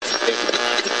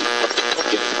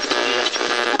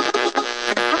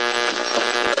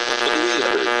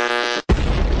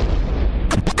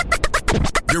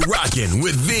rocking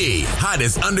with the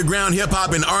hottest underground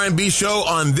hip-hop and R&B show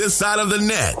on this side of the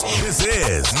net. This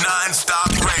is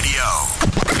NonStop Radio.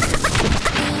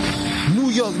 New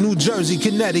York, New Jersey,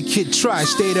 Connecticut,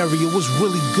 tri-state area was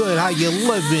really good. How you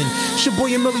living? It's your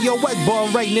boy Emilio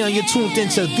Wetball. Right now you're tuned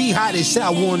into the hottest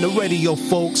hour on the radio,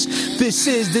 folks. This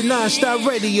is the NonStop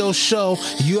Radio Show.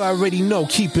 You already know.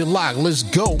 Keep it locked. Let's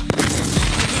go.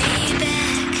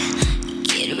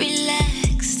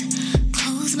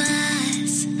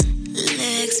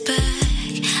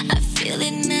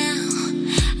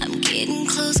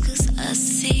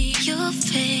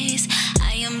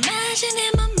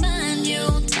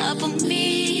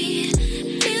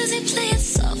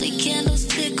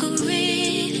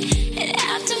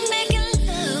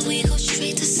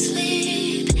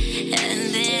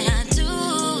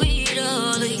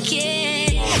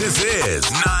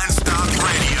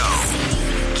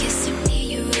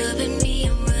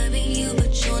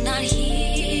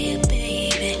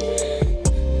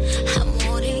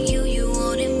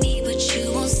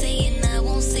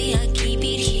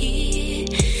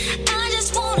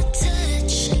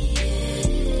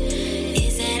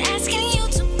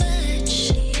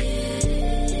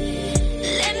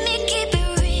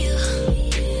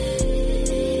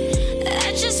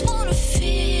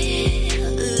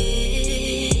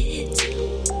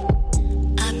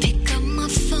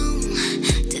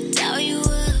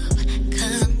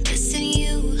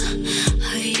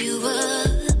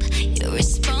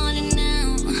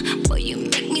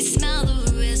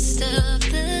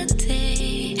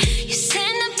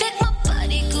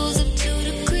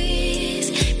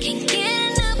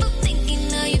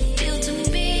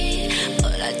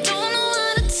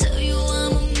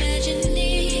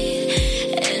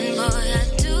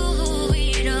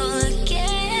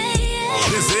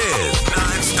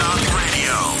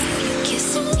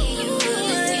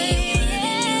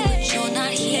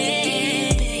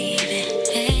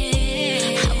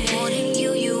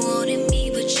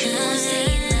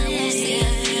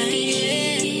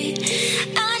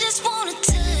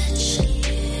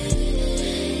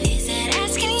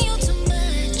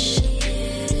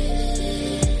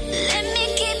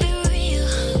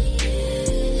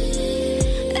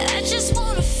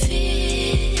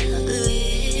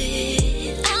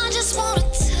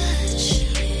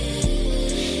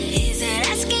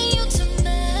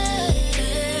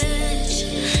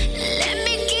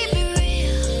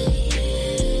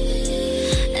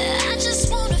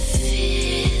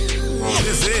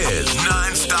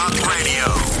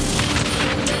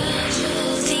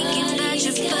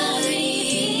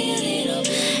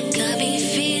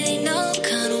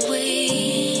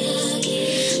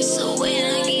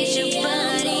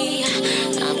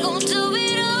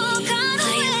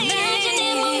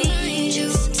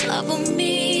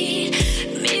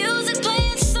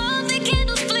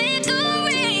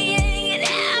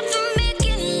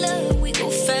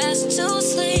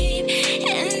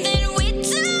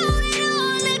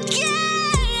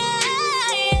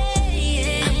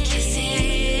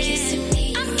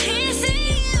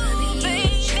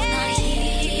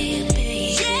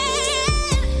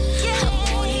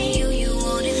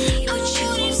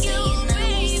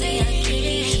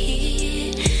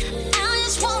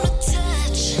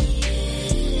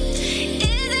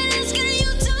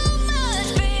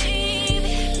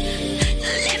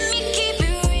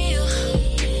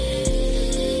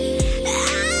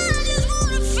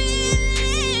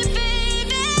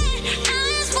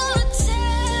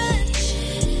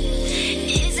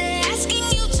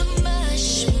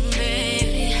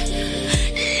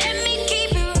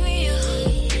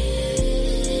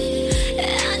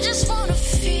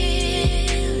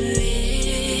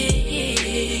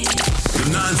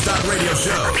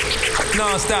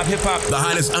 Non-stop hip-hop, the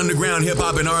hottest underground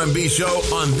hip-hop and R&B show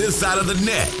on this side of the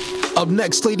net. Up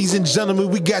next, ladies and gentlemen,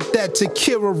 we got that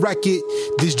Tequila record.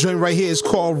 This joint right here is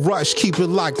called Rush. Keep it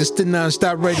locked. It's the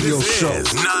Non-Stop Radio Show.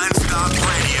 This is Non-Stop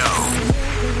Radio.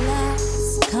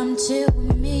 Relax, come chill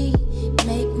with me,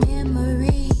 make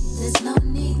memories. There's no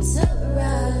need to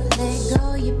rush. Let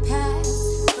go your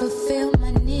past, fulfill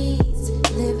my needs,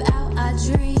 live out our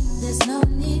dreams. There's no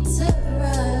need to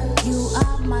rush. You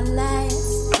are my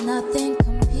last, nothing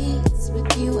competes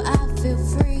with you. I feel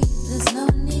free. There's no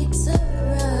need to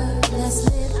rush. Let's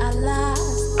live our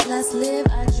lives, let's live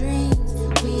our dreams.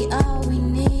 We all we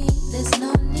need. There's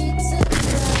no need to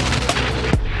rush.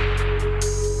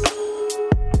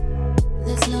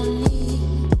 There's no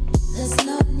need.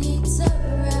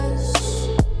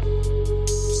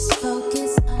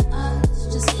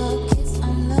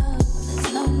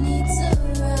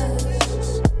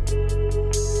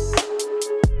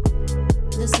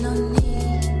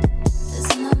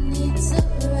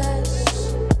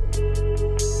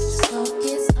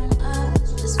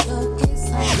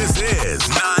 is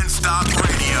NonStop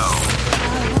Radio.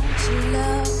 I want your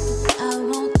love, I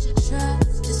want your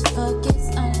trust. Just focus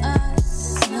on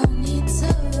us. There's no need to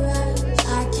rush.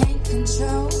 I can't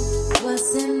control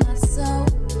what's in my soul.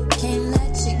 Can't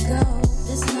let you go.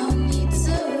 There's no need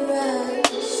to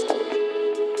rush.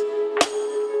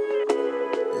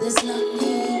 There's no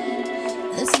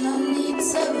need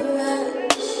to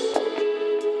rush.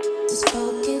 Just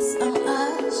focus on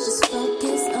us. Just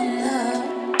focus on love.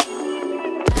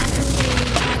 I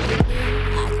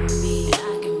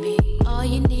can be all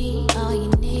you need, all you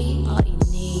need, all you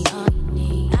need, all you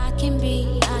need. I can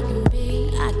be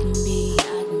everything,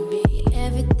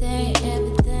 everything,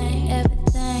 everything,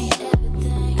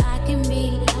 everything. I can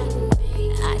be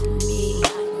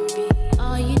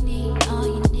all you need, all you need, all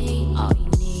you need, all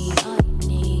you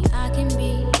need. I can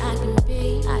be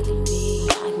everything,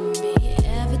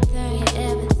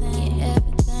 everything,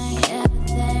 everything,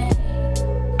 everything.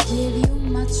 Give you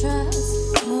my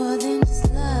trust, more than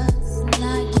just lust.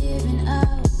 Not giving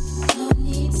up, no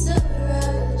need to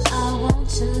rush. I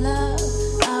want your love,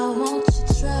 I want your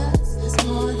trust. It's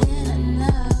more than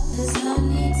enough. There's no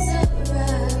need to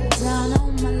rush. Down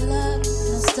on my luck,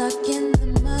 no stuck in the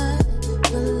mud.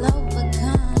 We'll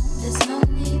overcome. There's no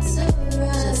need to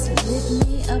rush. Just lift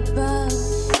me above.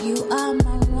 You are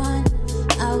my one.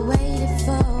 I waited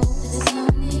for. There's no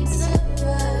need to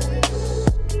rush.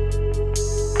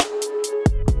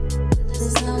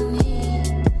 There's no need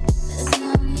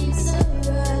to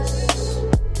rush.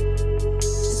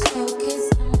 Just focus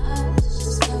on us.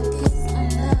 Just focus on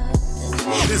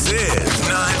love. This is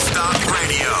NonStop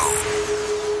Radio.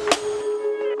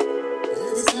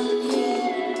 There's no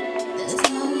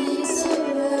need to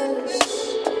rush.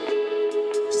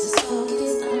 Just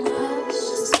focus on us.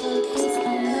 Just focus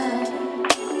on love.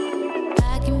 I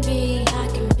can be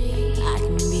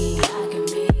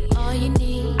all you need, all you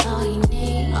need, all you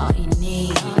need, all you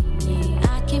need.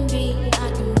 I can be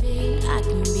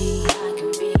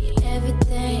everything,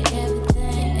 everything,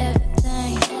 everything,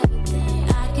 everything.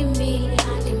 I can be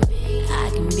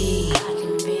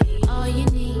all you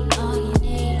need, all you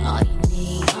need, all you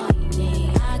need, all you need.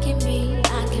 I can be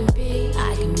everything,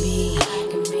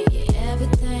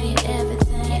 everything,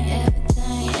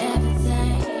 everything,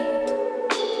 everything.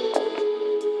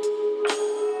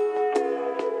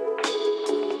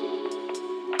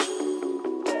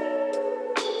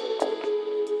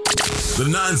 The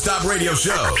NonStop Radio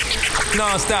Show.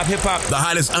 Non-stop hip-hop. The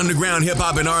hottest underground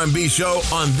hip-hop and R&B show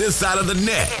on this side of the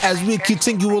net. As we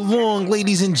continue along,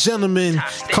 ladies and gentlemen,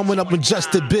 coming up in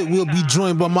just a bit, we'll be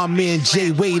joined by my man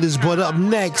Jay Waders. But up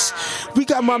next, we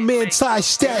got my man Ty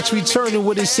Stats returning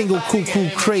with his single Cuckoo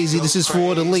Crazy. This is for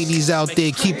all the ladies out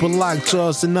there. Keep it locked to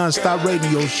us, the Non-Stop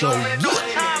Radio Show.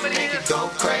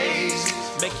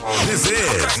 This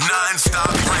is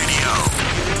NonStop Radio.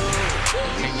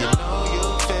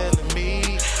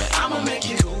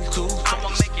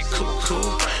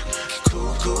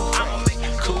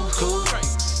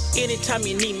 Anytime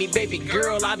you need me, baby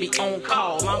girl, I be on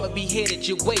call. I'ma be headed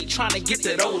your way, trying to get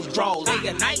to those draws. Day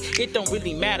or night, it don't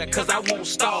really matter, cause I won't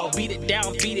stall. Beat it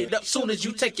down, beat it up, soon as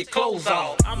you take your clothes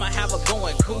off. I'ma have her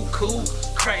going cuckoo,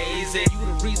 crazy. You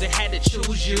the reason had to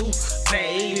choose you,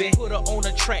 baby. Put her on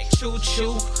the track,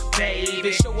 choo-choo,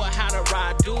 baby. Show her how to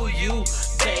ride, do you,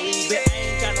 baby. I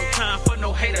ain't got no time for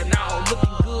no hater now.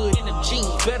 Looking good in them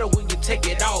jeans, better when you take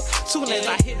it off. Soon as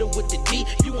I hit her with the D,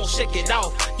 you won't shake it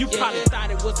off. You probably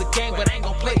thought it was a game, but I ain't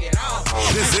gon' play it off.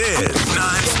 This is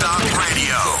NonStop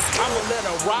Radio. I'ma let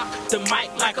her rock the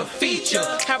mic like a feature.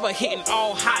 Have her hitting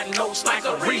all high notes like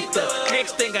Aretha.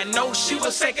 Next thing I know, she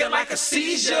was shaking like a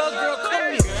seizure. Girl,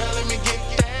 come here. Girl, let me get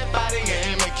that body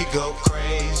and make you go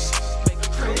crazy. Make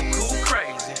it cool,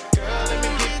 crazy. Girl, let me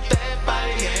get that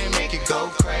body and make you go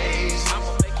crazy.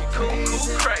 I'ma make it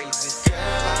cool, crazy. Girl,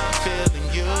 I'm feeling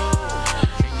you,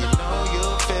 and you know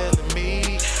you're feeling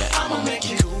me. And I'ma make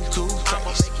you cool,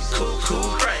 I'ma make you cool,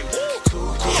 crazy.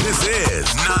 This is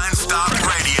NonStop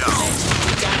Radio.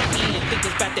 We gotta end, think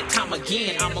it's about that time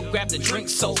again. I'ma grab the drink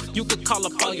so you can call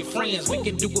up all your friends. We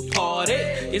can do a party,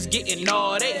 it's getting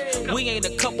naughty. We ain't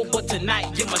a couple, but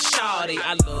tonight you're my shawty.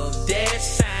 I love that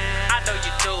sound. I know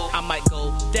you do. I might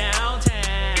go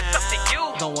downtown. It's up to you.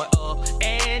 Going up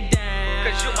and down.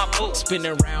 Cause you my boo.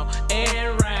 Spinning round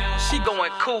and round. She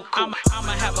going cool. I'ma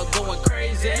have her going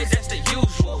crazy. That's the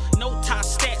usual. No top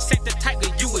stats at the type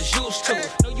that you was used to.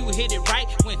 Know you hit it right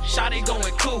when shawty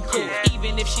going cuckoo.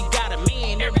 Even if she got a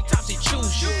man, every time she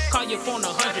choose you. Call your phone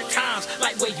 100 times,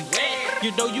 like where you at.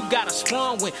 You know you got a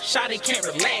sprung when shawty can't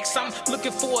relax. I'm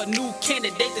looking for a new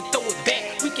candidate to throw it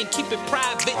back. We can keep it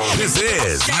private. This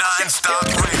is NonStop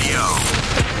Radio.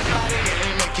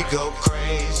 Make you go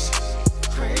crazy.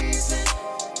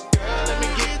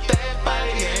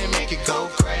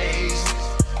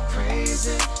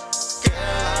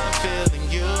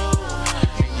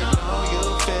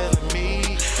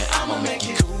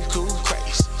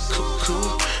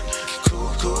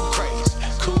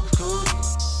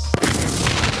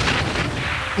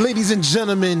 Ladies and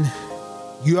gentlemen,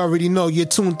 you already know you're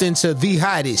tuned into the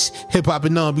hottest hip hop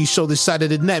and R&B show this side of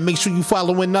the net. Make sure you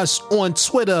following us on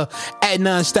Twitter at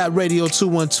NonStop Radio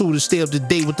 212 to stay up to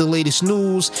date with the latest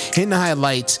news and the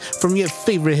highlights from your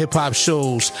favorite hip hop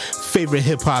shows.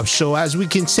 As we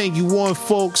continue on,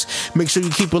 folks, make sure you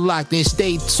keep it locked and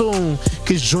stay tuned,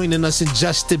 because joining us in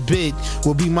just a bit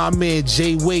will be my man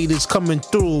Jay Wade is coming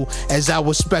through as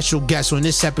our special guest on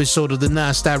this episode of the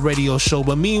NonStop Radio Show.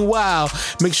 But meanwhile,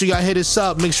 make sure y'all hit us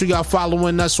up. Make sure y'all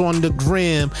following us on the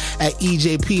gram at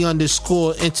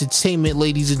EJP_entertainment,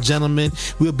 ladies and gentlemen.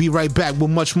 We'll be right back with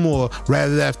much more right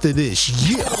after this.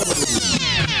 Yeah.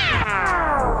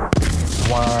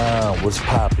 Wow, what's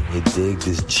poppin', you dig?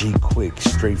 This G Quick,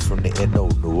 straight from the NO,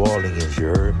 New Orleans, you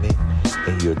heard me?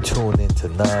 And you're tuned into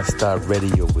NonStop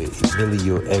Radio with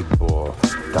Emilio Egbar,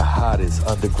 the hottest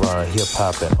underground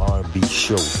hip-hop and R&B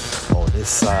show on this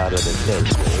side of the net.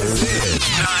 This is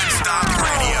NonStop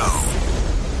Radio.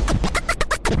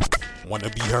 Want to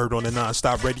be heard on the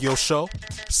NonStop Radio Show?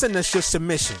 Send us your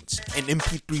submissions in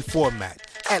MP3 format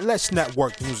at Let's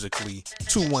Network Musically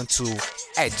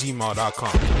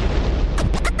 212@gmail.com.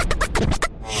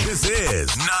 This is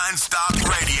NonStop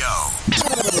Radio.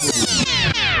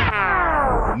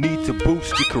 Need to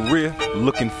boost your career?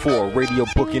 Looking for a radio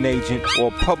booking agent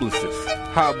or publicist?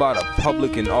 How about a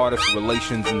public and artist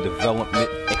relations and development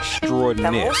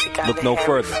extraordinaire? Look no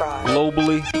further.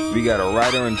 Globally, we got a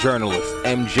writer and journalist,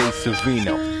 MJ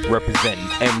Savino, representing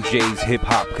MJ's Hip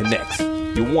Hop Connects.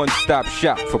 Your one-stop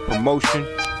shop for promotion,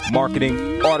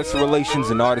 marketing, artist relations,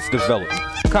 and artist development.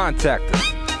 Contact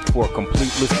us for a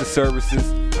complete list of services,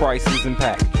 prices, and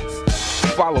packages.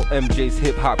 Follow MJ's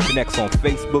Hip Hop Connects on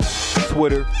Facebook,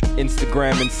 Twitter,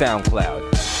 Instagram, and SoundCloud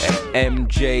at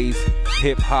MJ's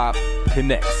Hip Hop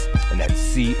Connects, and that's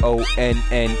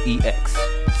CONNEX.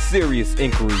 Serious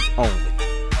inquiries only.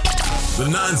 The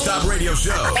NonStop Radio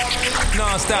Show.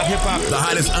 NonStop Hip Hop. The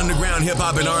hottest underground hip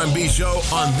hop and R&B show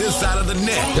on this side of the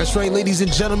net. That's right, ladies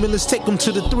and gentlemen. Let's take them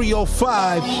to the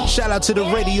 305. Shout out to the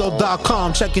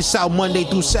radio.com. Check us out Monday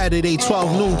through Saturday,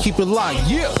 12 noon. Keep it locked.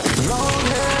 Yeah. Long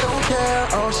hair, don't care.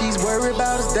 All she's worried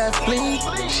about is that fleek.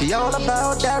 She all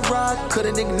about that rock.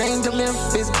 Could've nicknamed her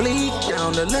Memphis Bleak.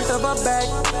 Down the length of her back,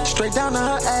 straight down to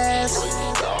her ass.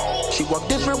 She walk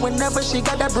different whenever she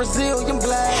got that Brazilian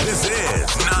black. This is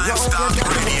NonStop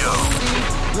Radio.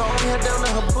 Long hair down to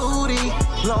her booty.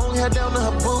 Long hair down to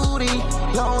her booty.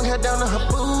 Long hair down to her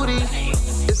booty.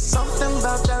 It's something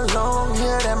about that long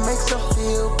hair that makes her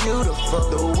feel beautiful.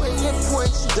 The way it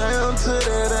points down to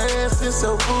that ass is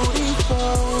so beautiful.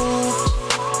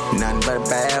 Nothing but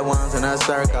bad ones in a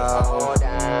circle.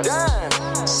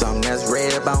 Damn. Some that's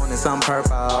red bone and some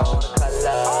purple.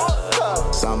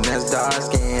 Some that's dark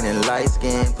skin and light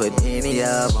skin. Put any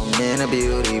of them in a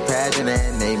beauty pageant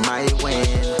and they might win.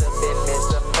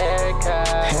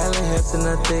 Hella hips and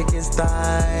the thickest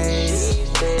thighs.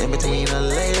 In between her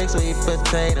legs, sweet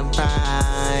potato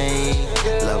pie.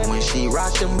 Love when she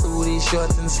rocks them booty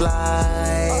shorts and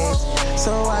slides.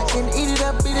 So I can eat it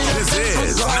up, beat it up. This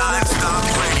is NonStop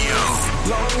Radio.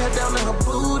 Long hair down to her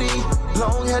booty.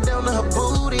 Long hair down to her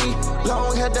booty.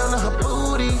 Long hair down to her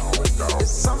booty.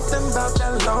 It's something about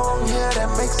that long hair that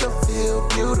makes her feel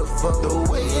beautiful. The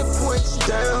way it points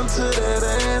down to that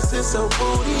ass is so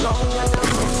booty. Long hair down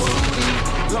to her booty.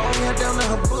 Long hair down to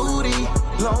her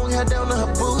booty. Long hair down to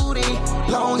her booty.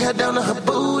 Long hair down to her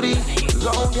booty.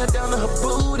 Long hair down to her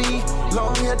booty.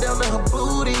 Long hair down to her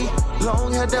booty.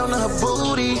 Long hair down to her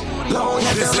booty. Long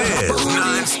hair down to her booty. This is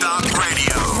NonStop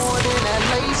Radio. More than that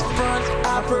lace front, I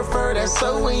prefer that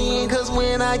sewing. Cause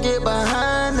when I get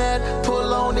behind that,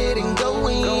 pull on it and go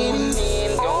in.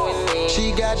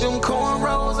 She got them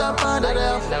cornrows up under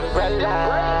there.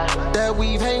 That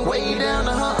weave hang way down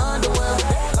to her underwear.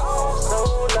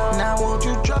 Now won't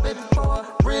you drop it for a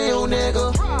real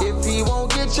nigga? If he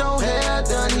won't get your hair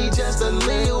done, he just a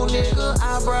little nigga.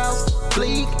 Eyebrows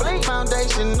bleak,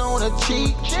 foundation on her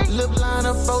cheek, lip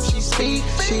liner before she speak.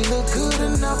 She look good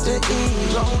enough to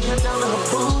eat. Long hair down to her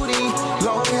booty.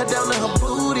 Long hair down to her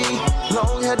booty.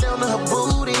 Long hair down to her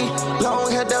booty.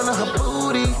 Long hair down to her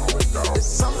booty. It's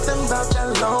something about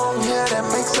that long hair that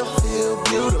makes her feel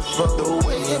beautiful. The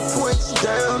way it points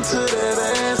down to that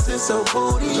ass is so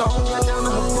booty. Long hair down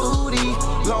to her booty.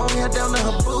 Long hair down to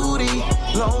her booty.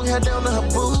 Long hair down to her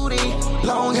booty.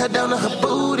 Long hair down to her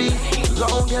booty.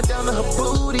 Long hair down to her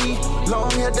booty.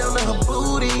 Long hair down to her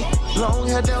booty. Long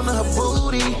hair down to her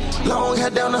booty. Long hair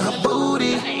down to her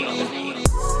booty.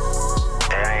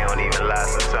 I ain't gonna even lie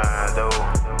sometimes though.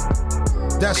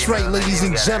 That's right, ladies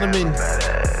and gentlemen.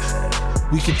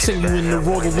 We continuing to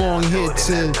roll along here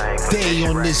today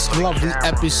on this lovely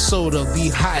episode of the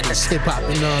hottest hip hop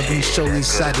and R&B show this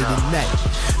Saturday night.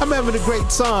 I'm having a great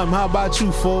time. How about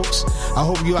you, folks? I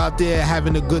hope you out there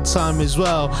having a good time as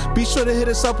well. Be sure to hit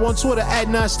us up on Twitter at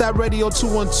NonStop Radio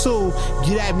 212.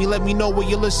 Get at me, let me know where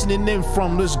you're listening in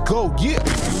from. Let's go, yeah.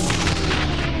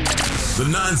 The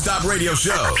NonStop Radio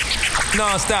Show.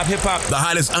 Non-stop hip-hop. The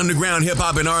hottest underground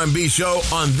hip-hop and R&B show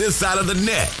on this side of the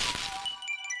net.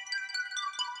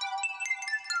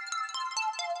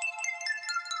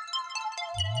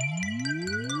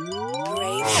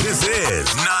 This is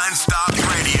NonStop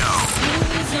Radio.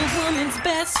 Who's a woman's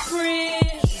best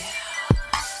friend?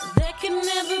 There can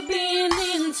never be an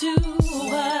end to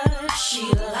what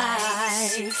she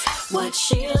likes. What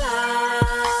she likes.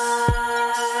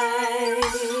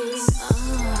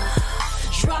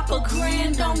 Drop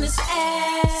 $1,000 on this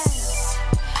ass.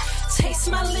 Taste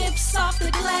my lips off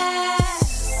the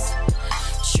glass.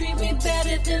 Treat me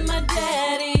better than my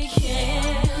daddy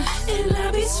can. And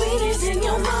I'll be sweeter than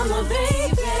your mama,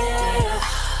 baby.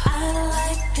 I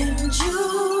like them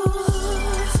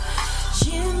jewels,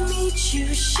 Jimmy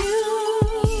Choo shoes.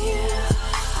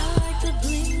 I like the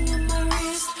bling on my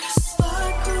wrist,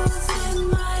 sparkles in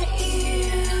my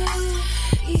ear.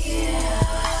 Yeah,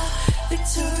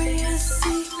 Victoria's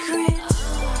Secret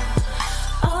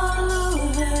all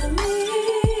over me.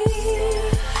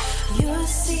 Your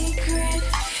secret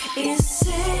is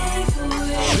safe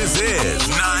with This is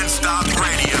NonStop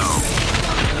Radio.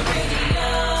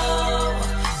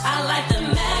 I like the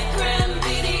Macram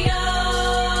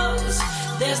videos.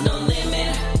 There's no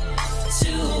limit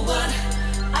to what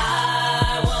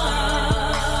I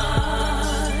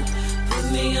want. Put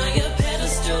me on your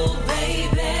pedestal,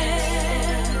 baby.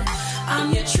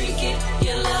 I'm your trinket,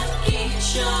 your lucky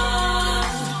charm.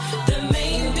 The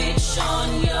main bitch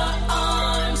on your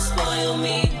arm. Spoil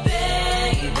me,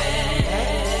 baby.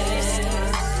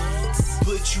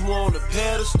 Put you on a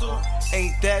pedestal,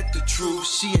 ain't that the truth?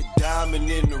 She a diamond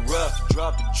in the rough,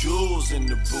 dropping jewels in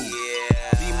the booth.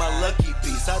 Be my lucky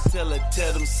piece, I tell her,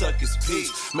 tell them suckers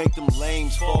peace. Make them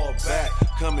lames fall back,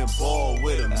 come and ball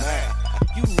with a Mac.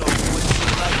 You know what she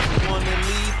like, you wanna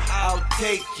leave, I'll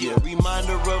take you.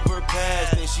 Reminder of her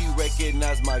past, and she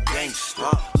recognize my gangster.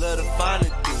 Love the finer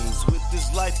things, with this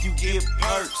life you get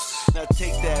perks. Now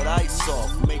take that ice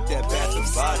off, make that bath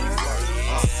and body work.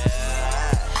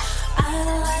 I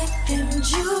like them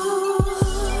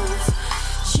jewels,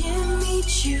 Jimmy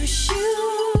Choo shoes.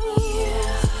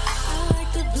 I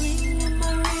like the bling in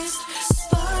my wrist,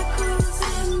 sparkles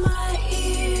in my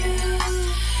ear.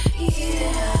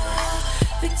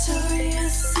 Yeah,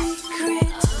 Victoria's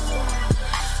Secret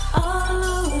all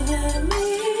over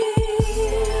me.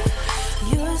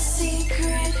 Your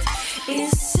secret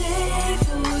is safe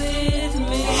with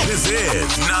me. This is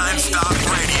NonStop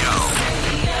Radio.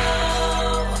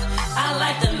 I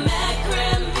like the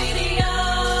Macram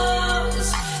videos.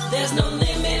 There's no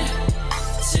limit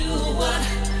to what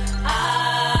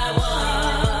I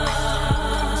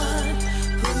want.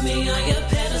 Put me on your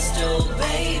pedestal,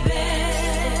 baby.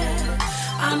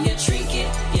 I'm your trinket,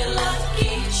 your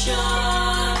lucky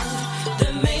charm.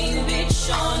 The main bitch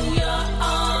on your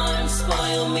arm.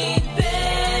 Spoil me,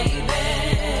 baby.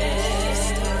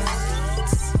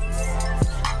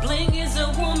 Bling is a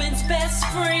woman's best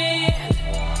friend.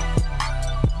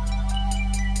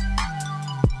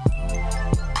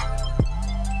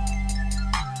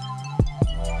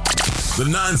 The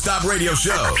NonStop Radio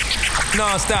Show.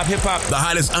 Non-stop hip-hop. The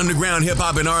hottest underground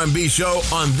hip-hop and R&B show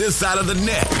on this side of the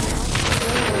net.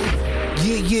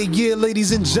 Yeah,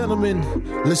 ladies and gentlemen.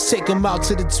 Let's take them out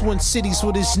to the Twin Cities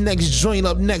for this next joint.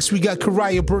 Up next, we got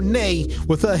Karaya Bernay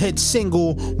with her hit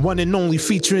single, One and Only,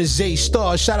 featuring Zay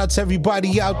Star. Shout out to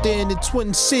everybody out there in the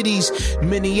Twin Cities,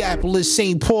 Minneapolis,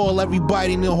 St. Paul,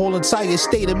 everybody in the whole entire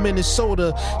state of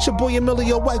Minnesota. It's your boy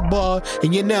Emilio Egbar,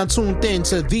 and you're now tuned in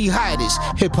to the hottest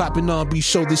hip-hop and R&B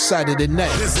show this side of the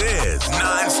night. This is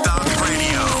NonStop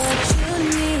Radio.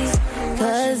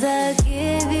 Cause I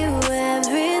give you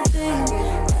everything,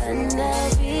 and I'll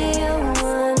be your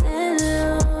one and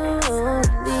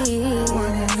only.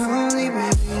 One and only,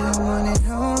 baby, the one and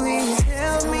only.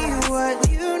 Tell me what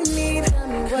you need,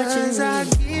 cause I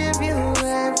give you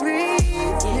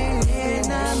everything, and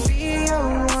I'll be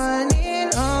your one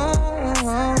and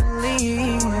only.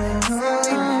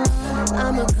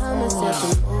 I'ma call myself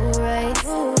an alright.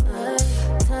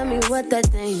 Tell me what that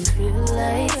thing feel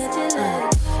like.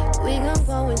 We gon'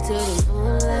 go into the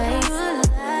moonlight.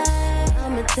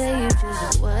 I'ma tell you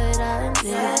just what I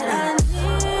need.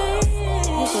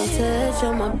 You gon' touch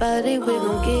on my body, we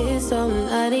gon' get so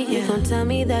naughty. You gon' tell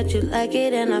me that you like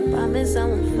it, and I promise I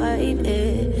won't fight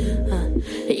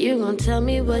it. You gon' tell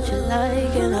me what you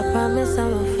like, and I promise I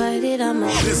won't fight it.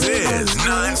 This is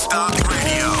NonStop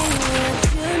Radio. What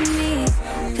you need,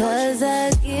 'cause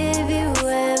I give you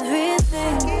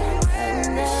everything,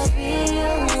 and I'll be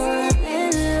your one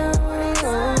and only.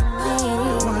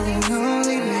 One and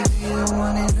only, baby, the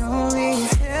one and only.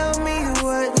 Tell me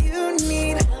what you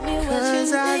need,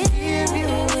 'cause I give you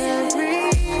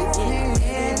everything,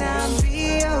 and I'll be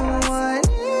your one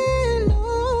and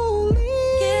only.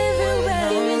 Give you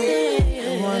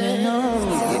everything. One and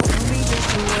only. You told me just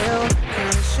too well,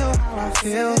 can't show how I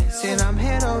feel. Said I'm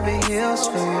head over heels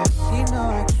for you. You know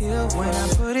I kill when I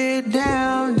put it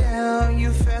down, down.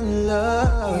 You fell in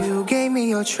love. You gave me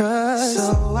your trust,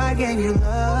 so I gave you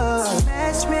love. So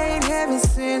match made, heaven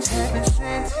sent, heaven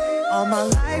sent. All my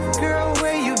life, girl,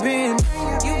 where you been?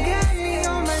 You got me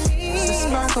on my knees. It's a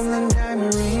sparkling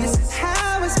diamond ring. This is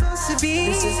how it's supposed to be.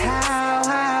 This is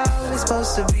how it's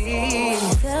supposed to be.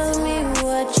 Tell me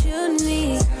what you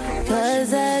need,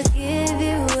 'cause I give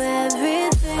you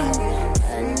everything,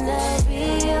 and I'll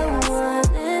be your one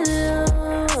and only.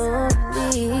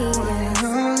 One and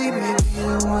only, baby,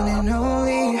 the one and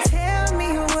only. Tell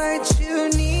me what you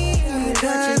need,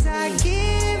 'cause I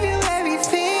give you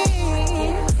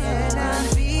everything, and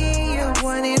I'll be your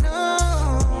one and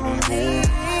only.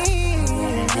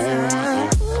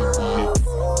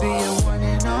 Be your one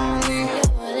and only.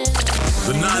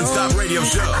 The NonStop Radio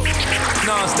Show.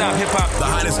 Non-stop hip-hop. The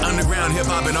hottest underground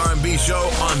hip-hop and R&B show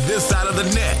on this side of the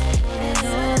net.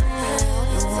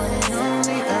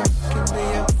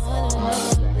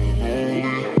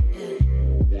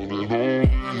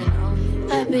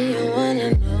 I'll be your one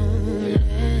and only.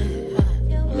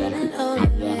 Your one and only.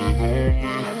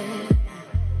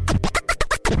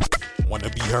 Want to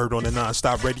be heard on the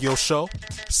NonStop Radio Show?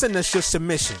 Send us your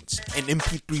submissions in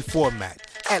MP3 format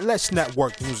at Let's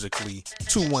Network Musically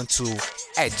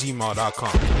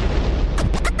 212@gmail.com.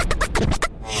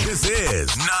 This is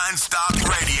NonStop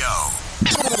Radio.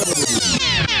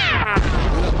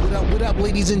 What up,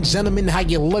 ladies and gentlemen? How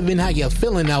you living? How you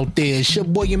feeling out there? It's your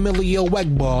boy Emilio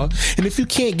Egbar. And if you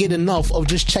can't get enough of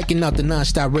just checking out the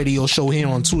NonStop Radio Show here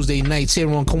on Tuesday nights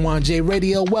here on Kawanje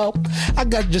Radio, well, I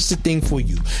got just a thing for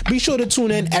you. Be sure to tune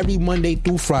in every Monday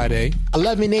through Friday,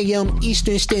 11 a.m.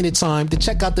 Eastern Standard Time, to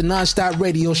check out the NonStop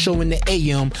Radio Show in the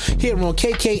AM here on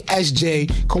KKSJ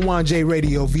Kawanje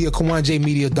Radio via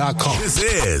KawanjeMedia.com. This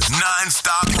is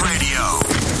NonStop Radio.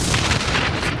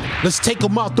 Let's take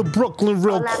them out to Brooklyn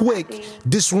real quick.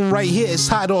 This one right here is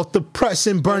hot off the press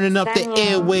and burning up the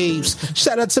airwaves.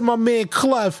 Shout out to my man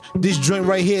Clef. This joint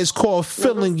right here is called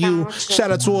Feeling You. Shout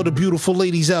out to all the beautiful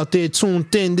ladies out there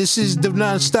tuned in. This is the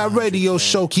NonStop Radio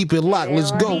Show. Keep it locked.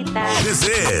 Let's go. This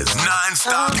is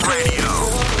NonStop Radio.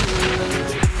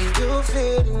 You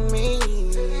feel me?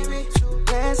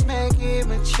 Let's make it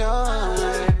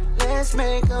mature. Let's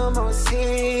make them all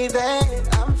see that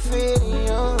I'm feeling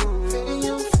you.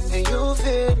 And you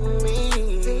feel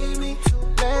me.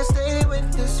 Let's stay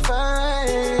with this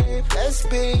vibe. Let's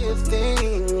be a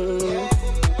thing.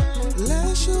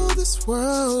 Let's show this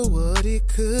world what it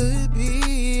could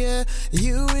be.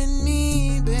 You and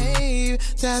me, babe.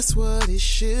 That's what it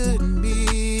should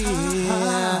be.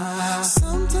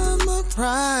 Sometimes my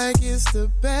pride gets the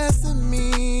best of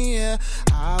me.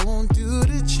 I won't do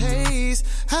the chase.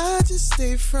 I just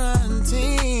stay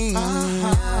fronting.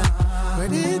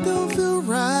 But it don't feel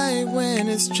right when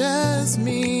it's just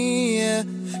me.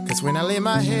 Cause when I lay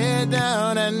my head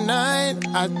down at night,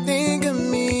 I think of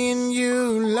me and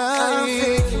you like. I'm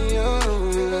feeling you,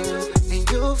 and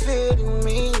you feeling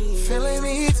me. Feeling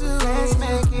me too. Let's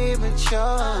make it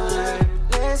mature.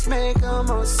 Let's make them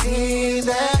all see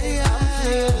that I'm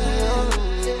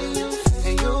feeling you,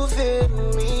 and you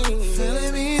feeling me.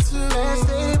 Feeling me too. Let's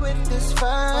stay with this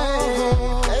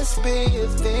vibe. Let's be a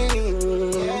thing.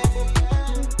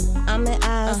 I'm an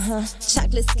eyes,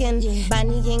 chocolate skin,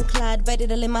 Bonnie and Clyde, ready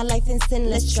to live my life in sin.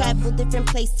 Let's travel different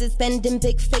places, bending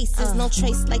big faces, no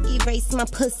trace like erase my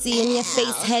pussy in your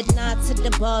face. Head nod to the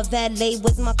bar, valet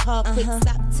was my car. Quick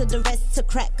stop to the rest to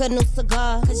crack a new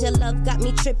cigar. Cause your love got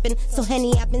me tripping, so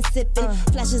Henny I've been sipping.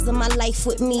 Flashes of my life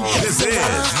with me. This is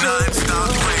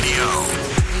NonStop Radio.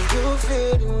 You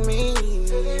feeling me?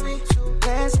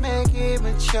 Let's make it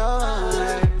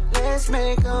mature. Let's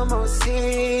make them all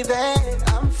see that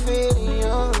I'm feeling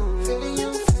you,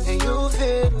 and you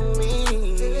feeling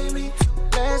me.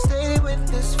 Let's stay with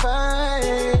this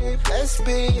vibe. Let's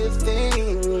be a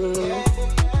thing.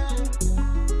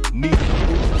 Need a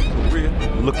career?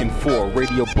 Looking for a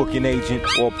radio booking agent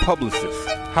or publicist?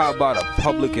 How about a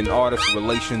public and artist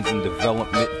relations and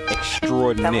development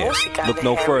extraordinaire? Look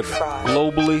no further.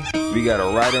 Globally, we got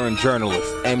a writer and journalist,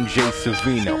 MJ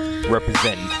Savino,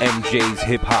 representing MJ's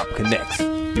Hip Hop Connects.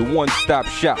 Your one-stop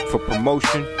shop for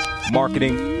promotion,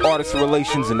 marketing, artist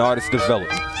relations, and artist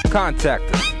development. Contact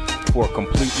us for a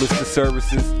complete list of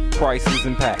services, prices,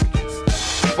 and packages.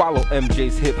 Follow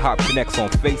MJ's Hip Hop Connects on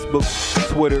Facebook,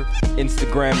 Twitter,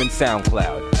 Instagram, and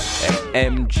SoundCloud at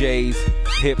MJ's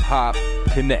Hip Hop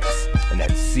Connects, and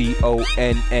that's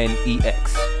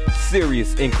CONNEX.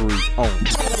 Serious inquiries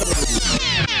only.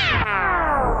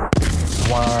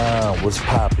 Wow, what's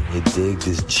poppin', you dig?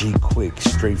 This G Quick,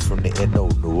 straight from the NO,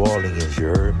 New Orleans, you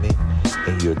heard me?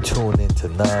 And you're tuned into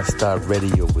NonStop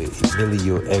Radio with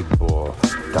Emilio Egbar,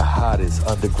 the hottest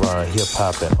underground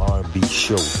hip-hop and R&B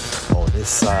show on this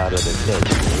side of the net,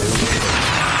 you heard me?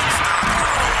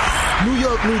 New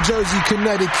York, New Jersey,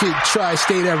 Connecticut,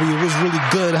 tri-state area was really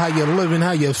good. How you living?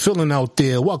 How you feeling out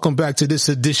there? Welcome back to this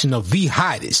edition of the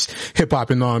hottest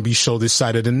hip-hop and R&B show this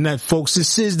side of the net, folks.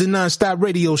 This is the NonStop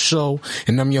Radio Show,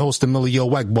 and I'm your host, Emilio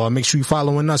Egbar. Make sure you're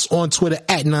following us on Twitter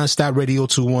at NonStop Radio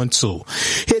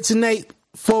 212. Here tonight,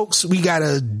 folks, we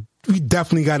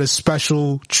definitely got a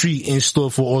special treat in store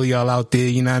for all y'all out there,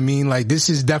 you know what I mean? Like, this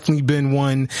has definitely been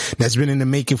one that's been in the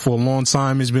making for a long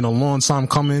time. It's been a long time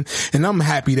coming, and I'm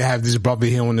happy to have this brother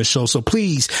here on the show. So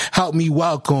please help me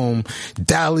welcome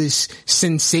Dallas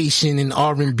sensation and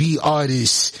R&B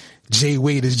artist, Jay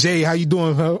Waiters. Jay, how you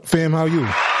doing, fam? How are you?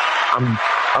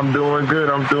 I'm doing good.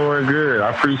 I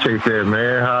appreciate that,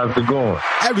 man. How's it going?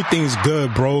 Everything's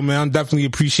good, bro, man. I'm definitely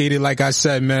appreciate it. Like I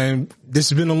said, man, this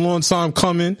has been a long time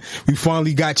coming. We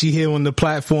finally got you here on the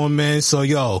platform, man. So,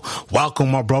 yo,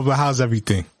 welcome, my brother. How's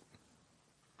everything?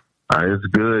 It's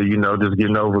good. Just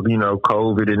getting over,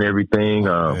 COVID and everything.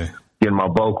 Getting my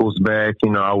vocals back.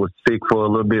 I was sick for a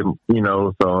little bit,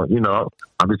 so,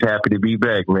 I'm just happy to be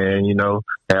back, man.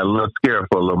 Had a little scare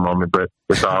for a little moment, but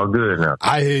it's all good now.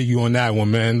 I hear you on that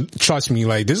one, man. Trust me,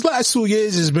 like, this last 2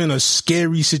 years has been a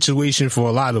scary situation for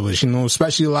a lot of us,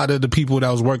 especially a lot of the people that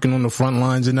was working on the front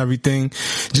lines and everything.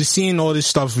 Just seeing all this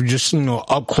stuff, just,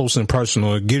 up close and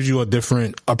personal, it gives you a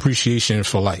different appreciation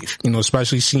for life,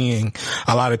 especially seeing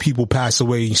a lot of people pass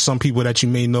away. Some people that you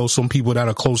may know, some people that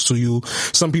are close to you,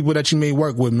 some people that you may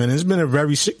work with, man. It's been a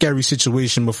very scary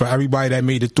situation, but for everybody that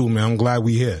made it through, man, I'm glad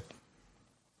we here.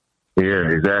 Yeah,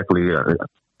 exactly.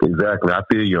 Exactly. I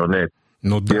feel you on that.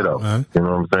 No doubt, man. You know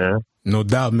what I'm saying? No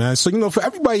doubt, man. So, for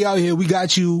everybody out here, we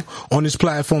got you on this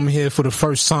platform here for the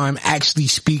first time actually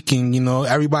speaking.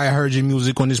 Everybody heard your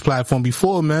music on this platform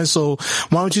before, man. So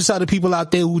why don't you tell the people out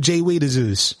there who Jay Waiters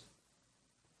is?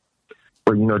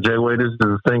 Well, Jay Waiters is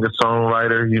a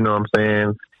singer-songwriter, you know what I'm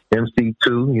saying? MC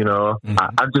too, Mm-hmm.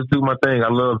 I just do my thing. I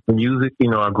love the music.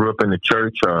 I grew up in the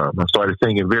church. I started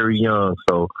singing very young.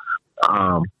 So,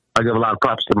 I give a lot of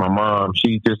props to my mom.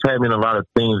 She just had me in a lot of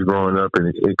things growing up,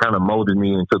 and it kind of molded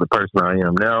me into the person I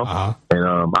am now. Uh-huh. And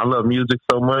I love music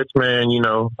so much, man.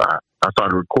 I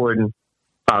started recording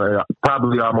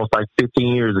probably almost like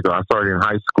 15 years ago. I started in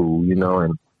high school,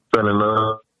 and fell in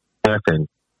love and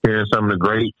hearing some of the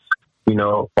greats,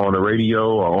 on the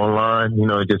radio or online.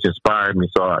 It just inspired me.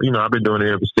 So, I've been doing it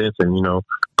ever since, and,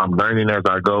 I'm learning as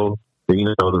I go,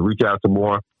 to reach out to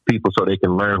more people so they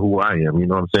can learn who I am. You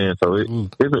know what I'm saying? So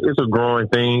it's a growing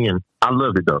thing, and I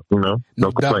love it though.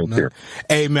 No complaints here.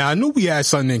 Hey man, I knew we had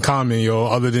something in common, yo,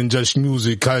 other than just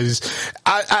music. Cause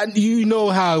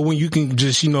how when you can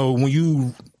just, when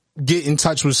you get in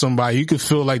touch with somebody, you can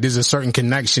feel like there's a certain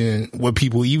connection with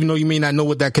people, even though you may not know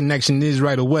what that connection is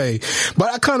right away.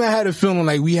 But I kind of had a feeling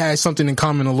like we had something in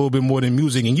common a little bit more than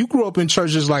music. And you grew up in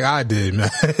church just like I did, man.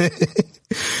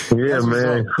 Yeah,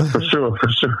 man, for sure.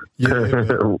 Yeah,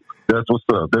 that's what's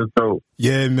up. That's dope.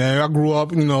 Yeah, man. I grew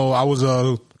up, I was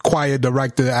a choir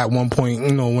director at one point,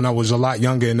 when I was a lot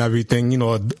younger and everything,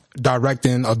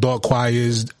 directing adult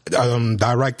choirs,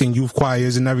 directing youth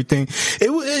choirs and everything.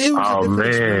 It was oh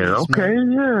man, okay,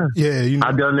 man. Yeah.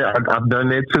 I've done that. I've done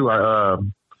that too.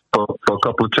 For a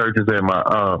couple of churches in my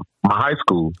high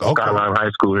school, Skyline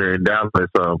High School here in Dallas.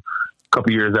 A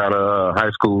couple years out of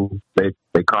high school, they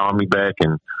called me back,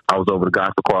 and I was over the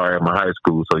gospel choir at my high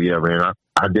school. So yeah, man,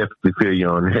 I definitely feel you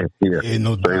on that. Yeah,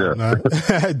 no doubt, man.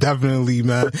 Definitely,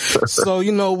 man. So,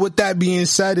 with that being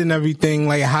said and everything,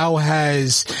 like, how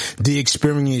has the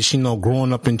experience,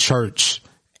 growing up in church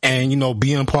and,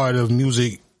 being part of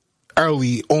music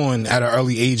early on at an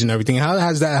early age and everything, how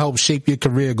has that helped shape your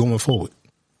career going forward?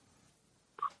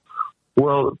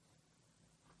 Well,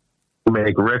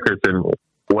 make records, and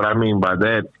what I mean by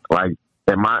that, like,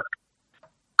 in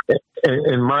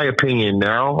my opinion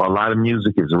now, a lot of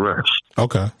music is rushed.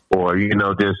 Okay. Or,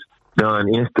 just done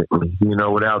instantly, you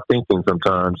know, without thinking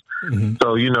sometimes. Mm-hmm.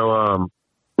 So, you know,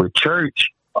 with church,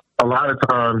 a lot of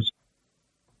times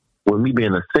with me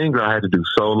being a singer, I had to do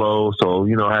solo. So,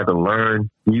 you know, I had to learn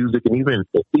music, and even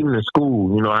in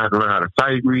school, you know, I had to learn how to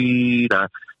sight read. I had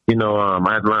to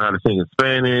learn how to sing in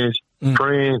Spanish,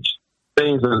 French,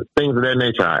 things of that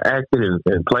nature. I acted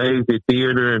in plays at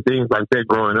theater and things like that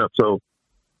growing up. So,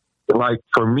 like,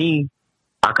 for me,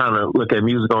 I kind of look at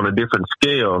music on a different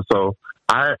scale. So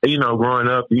growing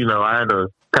up, you know, I had to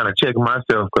kind of check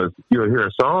myself, because you'll hear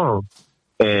a song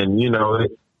and, you know,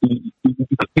 you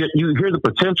hear the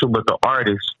potential, but the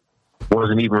artist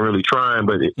wasn't even really trying,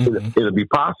 but it'll be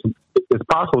possible. It's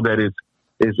possible that it's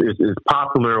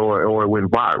popular or it went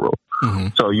viral. Mm-hmm.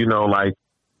 So, you know, like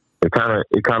it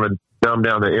kind of dumbed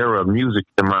down the era of music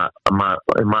in my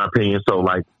opinion. So,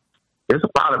 like, there's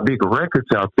a lot of big records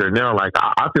out there now. Like,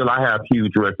 I feel I have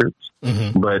huge records,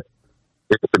 but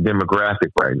it's the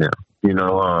demographic right now. You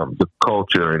know, the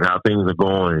culture and how things are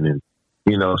going, and,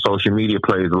 you know, social media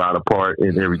plays a lot of part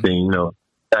in everything. You know,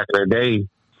 back in the day,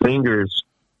 singers,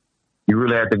 you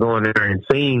really had to go in there and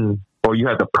sing, or you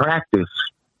had to practice.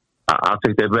 I'll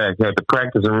take that back. You had to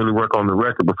practice and really work on the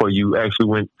record before you actually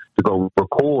went to go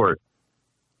record.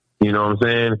 You know what I'm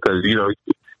saying? Because, you know,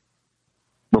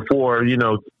 before, you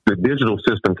know, the digital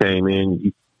system came in,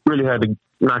 you really had to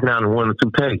knock it out in 1 or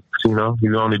 2 takes. You know,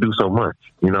 you only do so much,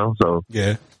 you know? So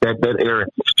yeah, that era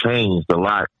has changed a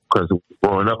lot, because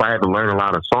growing up, I had to learn a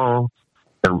lot of songs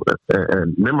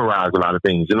and memorize a lot of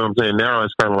things. You know what I'm saying? Now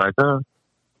it's kind of like,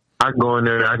 I can go in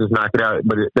there and I just knock it out,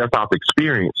 but that's off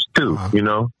experience too, you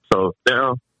know? So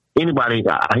now anybody,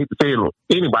 I hate to say it,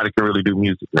 anybody can really do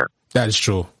music now. That is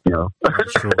true. You know?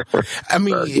 That's true.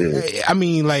 I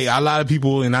mean, like, a lot of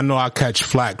people, and I know I catch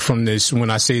flack from this when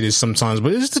I say this sometimes,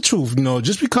 but it's the truth. You know,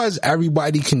 just because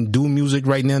everybody can do music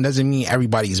right now doesn't mean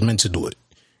everybody is meant to do it.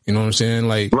 You know what I'm saying?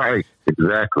 Like, right,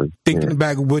 exactly. Thinking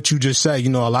back what you just said, you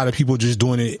know, a lot of people just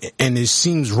doing it, and it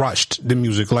seems rushed, the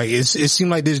music. Like, it seems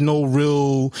like there's no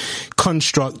real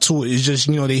construct to it. It's just,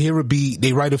 you know, they hear a beat,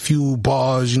 they write a few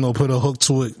bars, you know, put a hook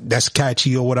to it that's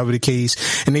catchy or whatever the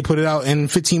case, and they put it out in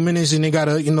 15 minutes and they got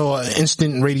an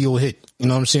instant radio hit. You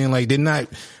know what I'm saying? Like, they're not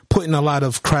putting a lot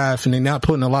of craft and they're not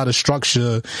putting a lot of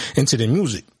structure into the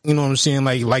music. You know what I'm saying?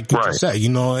 Like you said, you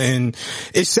know, and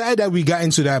it's sad that we got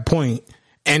into that point.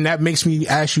 And that makes me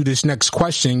ask you this next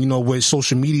question, you know, with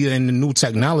social media and the new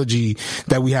technology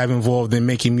that we have involved in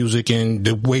making music and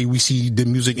the way we see the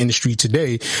music industry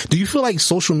today. Do you feel like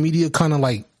social media kind of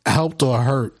like helped or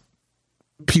hurt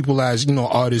people as, you know,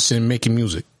 artists in making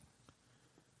music?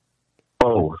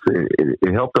 Oh,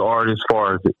 it helped the artists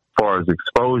as far as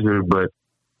exposure, but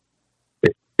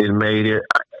it made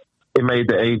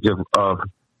the age of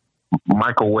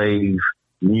microwave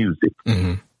music.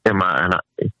 Mm-hmm. And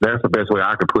that's the best way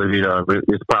I could put it.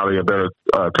 It's probably a better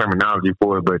terminology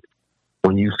for it. But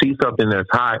when you see something that's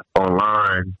hot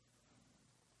online,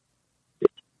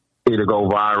 it'll go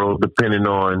viral, depending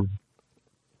on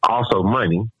also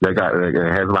money. That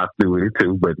has a lot to do with it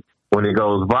too. But when it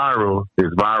goes viral,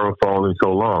 it's viral for only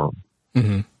so long.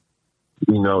 Mm-hmm.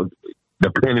 You know,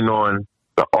 depending on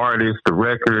the artist, the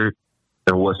record,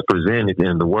 and what's presented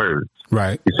in the words.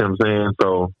 Right. You see what I'm saying?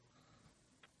 So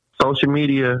social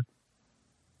media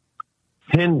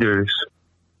hinders.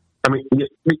 I mean,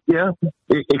 yeah,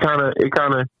 it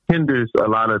kind of hinders a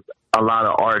lot of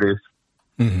artists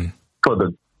for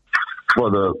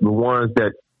the ones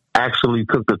that actually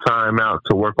took the time out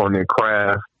to work on their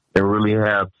craft and really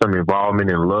have some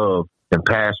involvement and love and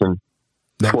passion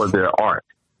for their art.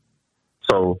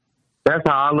 So that's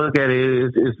how I look at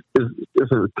it.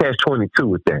 It's a catch-22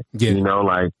 with that. Yeah. You know,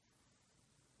 like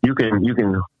you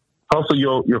can hustle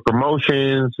your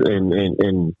promotions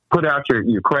and put out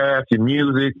your craft, your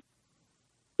music,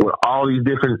 with all these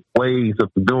different ways of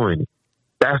doing it.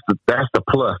 That's the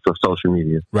plus of social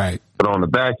media. Right. But on the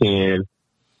back end,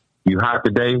 you hot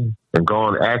today and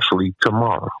gone actually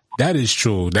tomorrow. That is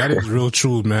true. That is real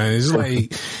true, man. It's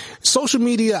like social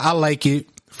media, I like it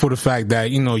for the fact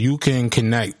that, you know, you can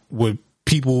connect with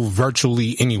people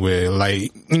virtually anywhere.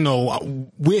 Like, you know,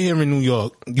 we're here in New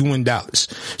York, you in Dallas.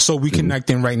 So we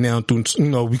connecting right now through, you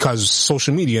know, because of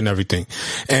social media and everything.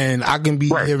 And I can be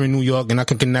here in New York and I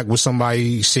can connect with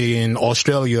somebody, say, in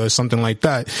Australia or something like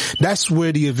that. That's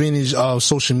where the advantage of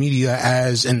social media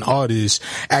as an artist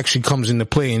actually comes into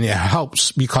play, and it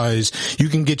helps because you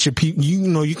can get your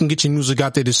you can get your music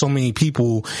out there to so many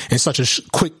people in such a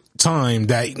quick time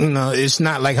that, you know, it's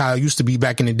not like how it used to be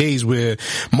back in the days where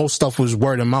most stuff was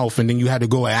word of mouth and then you had to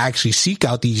go and actually seek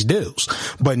out these deals.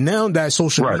 But now that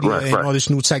social media and all this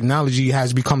new technology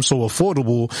has become so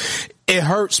affordable, it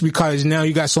hurts because now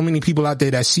you got so many people out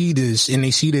there that see this and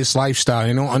they see this lifestyle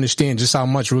and don't understand just how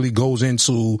much really goes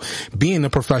into being a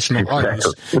professional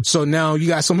artist. So now you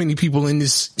got so many people in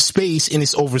this space and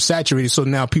it's oversaturated. So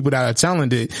now people that are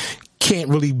talented can't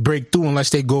really break through unless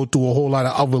they go through a whole lot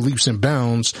of other leaps and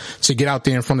bounds to get out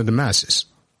there in front of the masses.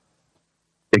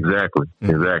 Exactly.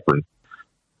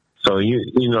 So you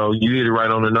hit it right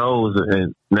on the nose,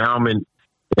 and now I'm in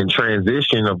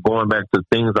transition of going back to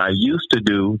things I used to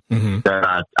do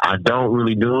that I don't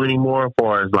really do anymore, as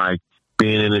far as like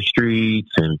being in the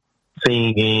streets and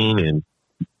singing and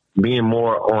being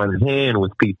more on hand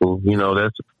with people.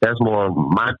 That's more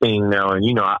my thing now.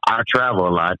 And I travel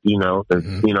a lot. For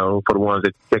the ones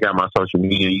that check out my social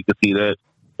media, you can see that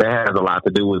has a lot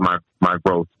to do with my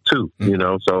growth too.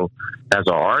 So as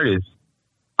an artist,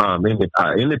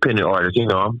 independent artist,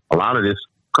 a lot of this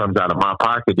comes out of my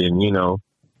pocket, and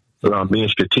being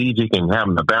strategic and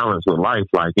having a balance with life,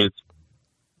 like it's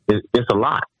a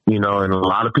lot, and a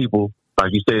lot of people,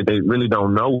 like you said, they really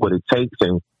don't know what it takes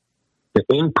and the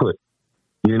input,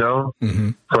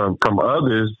 from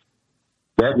others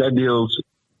that deals.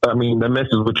 I mean, that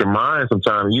messes with your mind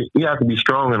sometimes. You have to be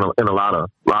strong in a lot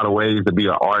of ways to be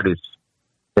an artist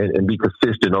and be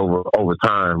consistent over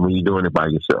time when you're doing it by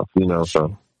yourself,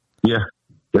 So yeah,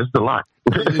 it's a lot.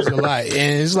 It's a lot,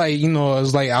 and it's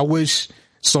like I wish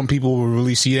some people would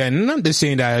really see that. And I'm just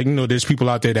saying that, there's people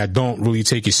out there that don't really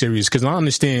take it serious. Cause I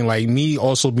understand, like me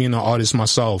also being an artist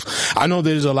myself, I know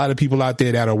there's a lot of people out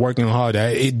there that are working hard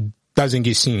that it doesn't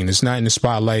get seen. It's not in the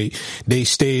spotlight. They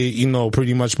stay,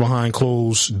 pretty much behind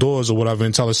closed doors or whatever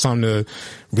until it's time to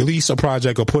release a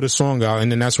project or put a song out.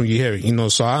 And then that's when you hear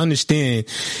it, So I understand,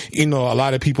 a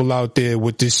lot of people out there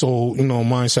with this whole,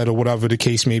 mindset or whatever the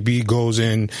case may be goes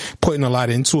and putting a lot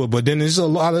into it. But then there's a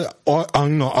lot of,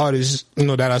 artists,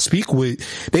 that I speak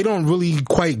with, they don't really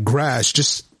quite grasp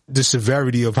just the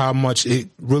severity of how much it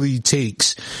really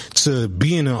takes to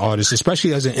being an artist,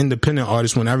 especially as an independent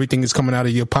artist, when everything is coming out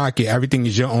of your pocket, everything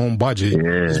is your own budget.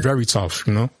 Yeah. It's very tough,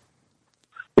 Yeah,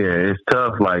 it's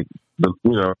tough. Like,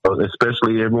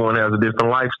 especially everyone has a different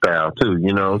lifestyle too,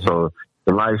 so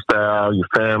the lifestyle, your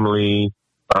family,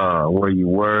 where you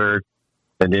work,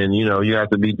 and then, you have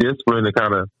to be disciplined to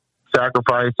kind of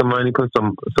sacrifice some money, put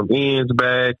some ends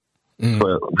back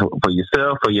for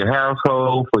yourself, for your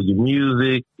household, for your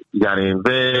music. You got to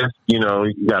invest, you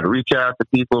got to reach out to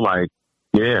people. Like,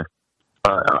 yeah,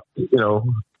 that's,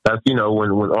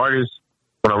 when artists,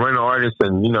 when I run an artist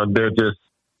and, they're just,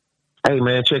 hey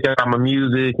man, check out my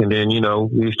music. And then,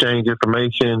 we exchange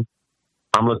information.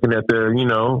 I'm looking at their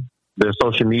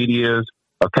social medias,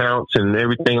 accounts and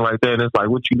everything like that. And it's like,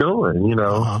 what you doing?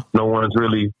 No one's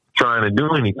really trying to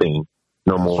do anything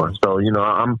no more. So,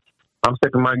 I'm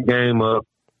stepping my game up.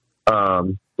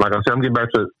 Like I said, I'm getting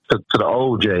back to the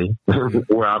old Jay,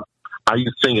 where I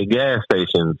used to sing at gas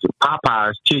stations,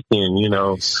 Popeye's chicken,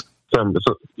 so,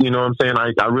 you know what I'm saying?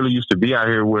 I really used to be out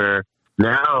here, where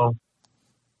now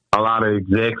a lot of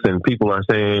execs and people are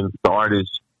saying the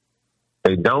artists,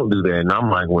 they don't do that. And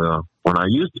I'm like, well, when I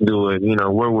used to do it,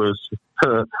 where was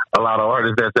a lot of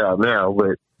artists that's out now?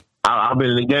 But I've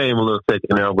been in the game a little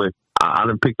second now, but I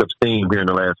done picked up steam here in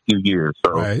the last few years.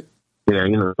 So, right. Yeah,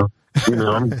 it's a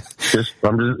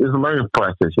learning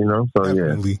process, So,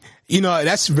 definitely. Yeah.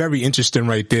 That's very interesting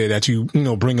right there that you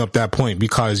bring up that point,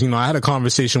 because, I had a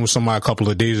conversation with somebody a couple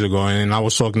of days ago, and I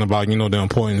was talking about, the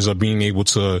importance of being able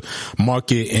to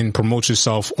market and promote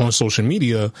yourself on social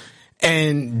media.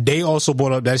 And they also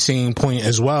brought up that same point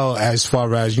as well, as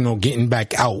far as, getting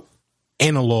back out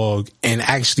analog and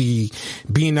actually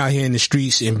being out here in the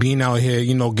streets and being out here,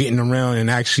 getting around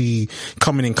and actually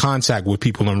coming in contact with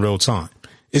people in real time.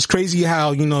 It's crazy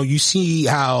how, you see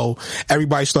how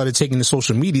everybody started taking to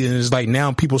social media, and it's like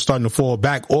now people starting to fall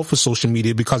back off of social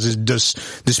media because it's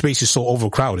just, the space is so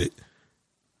overcrowded.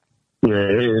 Yeah,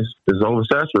 it is. It's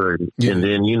oversaturated. Yeah. And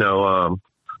then,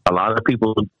 a lot of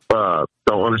people don't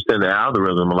understand the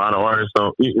algorithm. A lot of artists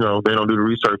don't, they don't do the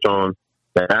research on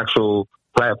the actual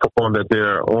platform that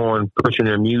they're on, pushing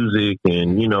their music.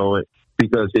 And,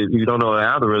 because if you don't know the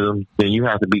algorithm, then you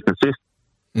have to be consistent.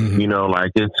 Mm-hmm.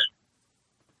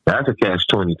 That's a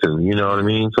catch-22, you know what I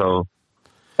mean? So,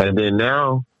 and then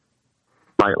now,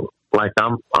 like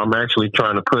I'm actually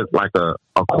trying to put like a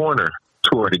corner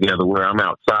tour together where I'm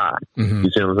outside. Mm-hmm.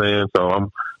 You see what I'm saying? So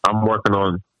I'm working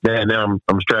on that now.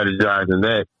 I'm strategizing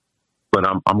that, but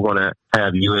I'm going to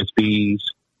have USBs,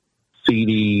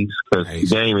 CDs, because the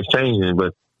game is changing.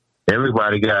 But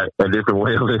everybody got a different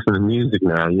way of listening to music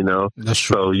now. That's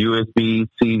true. So USB,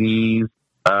 CDs.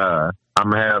 I'm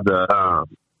gonna have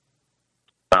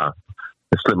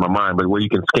it slipped my mind, but where you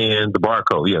can scan the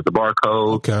barcode. Yeah, the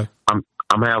barcode. Okay. I'm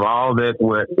have all that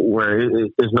where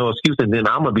there's no excuse, and then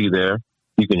I'm gonna be there.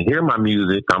 You can hear my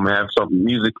music. I'm gonna have some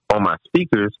music on my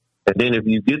speakers, and then if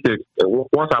you get there,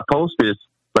 once I post this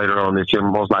later on this year,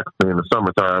 most likely in the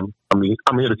summertime, I'm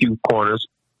gonna hit a few corners,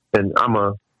 and I'm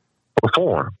gonna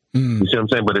perform. You see what I'm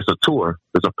saying? But it's a tour.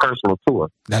 It's a personal tour.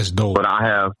 That's dope. But I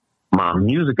have my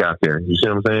music out there. You see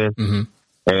what I'm saying? Mm-hmm.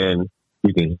 And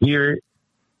you can hear it,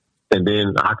 and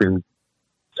then I can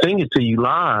sing it to you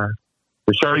live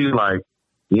to show you, like,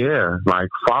 yeah, like,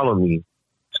 follow me,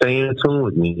 stay in tune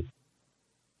with me.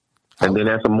 And then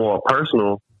that's a more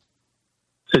personal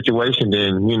situation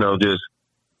than, you know, just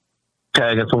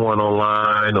tagging someone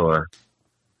online or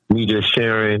me just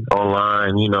sharing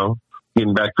online, you know,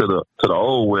 getting back to the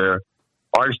old where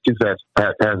artists just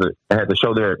had to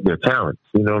show their talents.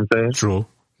 You know what I'm saying? True.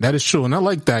 That is true. And I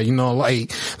like that. You know,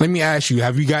 like, let me ask you,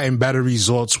 have you gotten better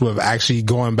results with actually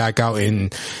going back out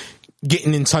and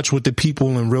getting in touch with the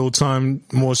people in real time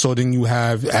more so than you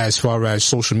have as far as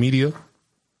social media?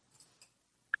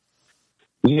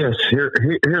 Yes, here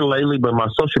lately, but my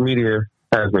social media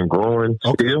has been growing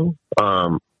still. I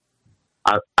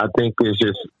think it's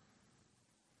just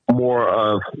more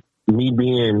of me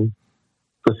being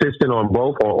consistent on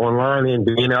both, or online and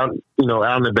being out, you know,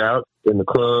 out and about in the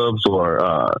clubs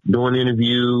or doing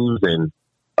interviews and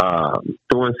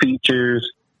doing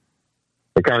features.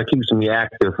 It kind of keeps me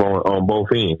active on both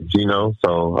ends, you know.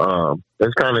 So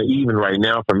it's kind of even right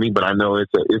now for me, but I know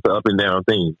it's an up and down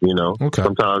thing, you know. Okay.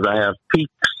 Sometimes I have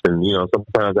peaks, and you know,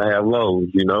 sometimes I have lows,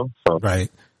 you know. So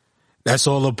right. That's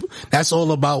all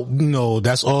about, you know,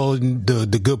 that's all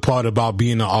the good part about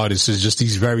being an artist is just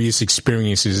these various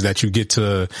experiences that you get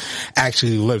to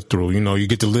actually live through. You know, you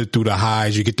get to live through the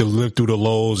highs, you get to live through the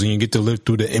lows, and you get to live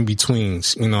through the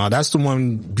in-betweens. You know, that's the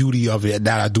one beauty of it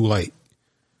that I do like.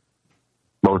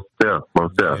 Most definitely.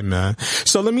 Yeah, man.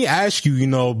 So let me ask you, you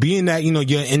know, being that, you know,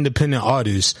 you're an independent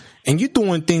artist and you're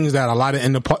doing things that a lot of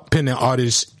independent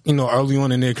artists, you know, early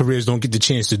on in their careers don't get the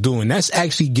chance to do. And that's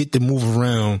actually get to move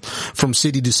around from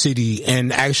city to city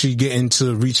and actually getting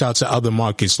to reach out to other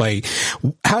markets. Like,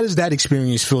 how does that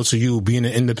experience feel to you, being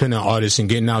an independent artist and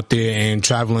getting out there and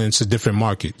traveling to different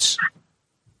markets?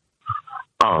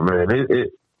 Oh man,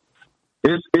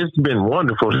 it's been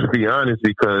wonderful, to be honest,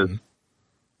 because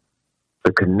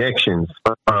the connections,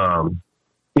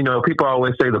 you know, people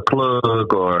always say the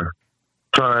plug or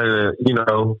trying to, you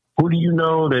know, who do you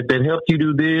know that helped you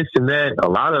do this and that? A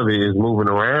lot of it is moving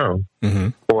around. Mm-hmm.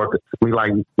 Or we,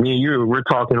 like me and you, we're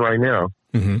talking right now.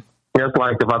 Mm-hmm. It's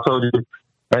like if I told you,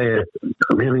 hey,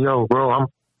 Emilio, bro,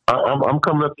 I'm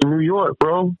coming up to New York,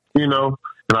 bro, you know,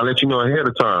 and I let you know ahead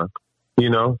of time.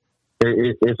 You know,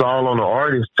 it's all on the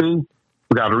artist too.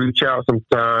 We got to reach out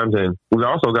sometimes, and we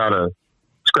also got to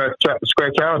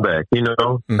scratch our back, you know.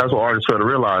 Mm-hmm. That's what artists try to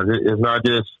realize. It's not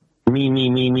just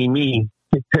me.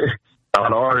 A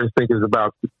lot of artists think it's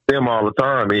about them all the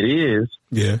time. It is,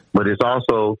 yeah, but it's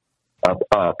also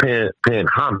paying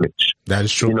homage. That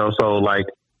is true. You know, so like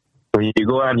when you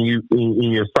go out and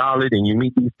you're solid and you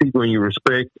meet these people and you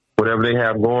respect whatever they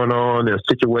have going on, their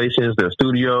situations, their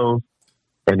studios,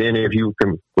 and then if you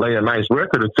can lay a nice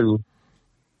record or two,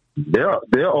 they'll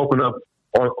open up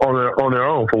on their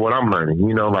own for what I'm learning.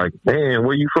 You know, like, man,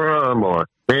 where you from? Or,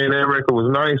 man, that record was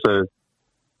nice. Or,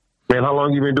 man, how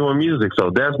long you been doing music? So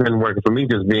that's been working for me,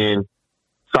 just being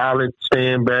solid,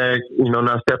 staying back, you know,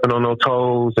 not stepping on no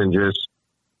toes and just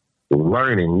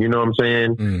learning. You know what I'm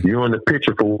saying? Mm. You're in the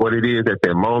picture for what it is at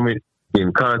that moment,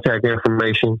 getting contact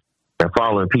information and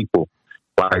following people.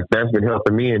 Like, that's been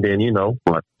helping me. And then, you know,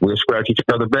 like, we'll scratch each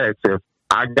other back. So if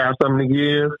I got something to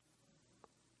give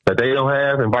that they don't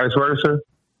have, and vice versa,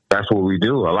 that's what we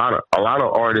do. A lot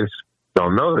of artists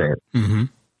don't know that. Mm-hmm.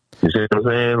 You see what I'm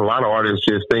saying? A lot of artists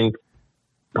just think,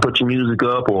 put your music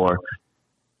up, or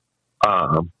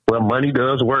well, money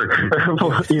does work.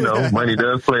 You know, money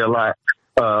does play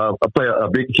play a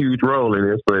big, huge role in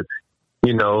this. But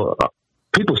you know,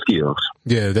 people skills.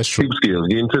 Yeah, that's true. People skills,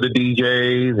 getting to the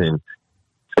DJs and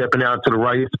stepping out to the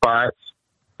right spots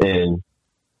and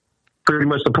pretty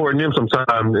much supporting them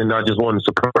sometimes, and not just wanting to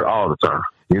support all the time.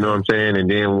 You know what I'm saying? And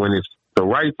then when it's the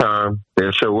right time,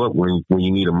 they'll show up when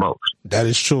you need them most. That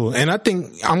is true. And I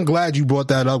think I'm glad you brought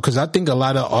that up, because I think a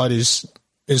lot of artists,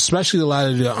 especially a lot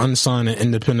of the unsigned and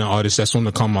independent artists that's on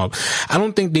the come up, I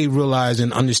don't think they realize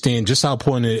and understand just how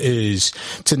important it is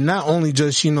to not only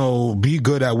just, you know, be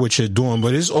good at what you're doing,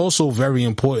 but it's also very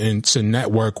important to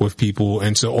network with people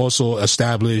and to also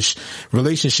establish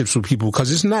relationships with people,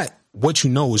 because it's not what you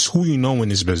know, is who you know in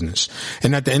this business.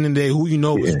 And at the end of the day, who you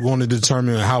know is going to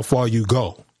determine how far you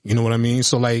go. You know what I mean?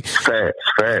 So like, facts.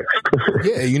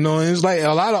 Yeah, you know, and it's like a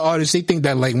lot of artists, they think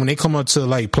that like when they come up to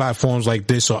like platforms like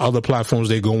this or other platforms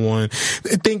they go on,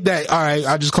 they think that, all right,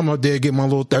 I just come up there, get my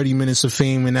little 30 minutes of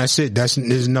fame and that's it.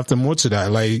 There's nothing more to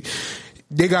that. Like,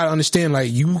 they gotta understand, like,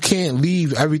 you can't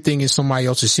leave everything in somebody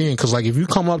else's hand. Cause like, if you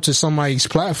come up to somebody's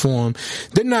platform,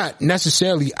 they're not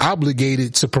necessarily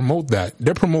obligated to promote that.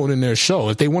 They're promoting their show.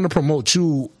 If they want to promote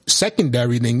you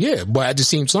secondary, then yeah. But at the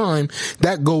same time,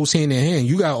 that goes hand in hand.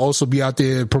 You gotta also be out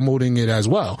there promoting it as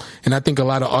well. And I think a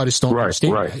lot of artists don't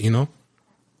understand that, you know?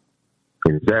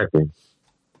 Exactly.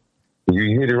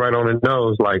 You hit it right on the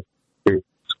nose, like, it's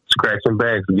scratching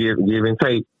backs, give and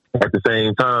take at the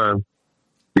same time.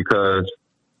 Because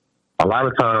a lot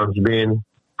of times being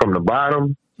from the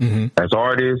bottom, as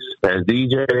artists, as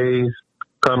DJs,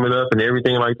 coming up and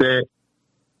everything like that,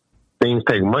 things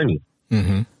take money.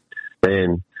 And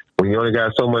when you only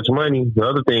got so much money, the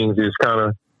other things is kind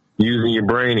of using your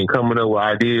brain and coming up with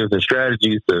ideas and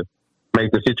strategies to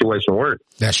make the situation work.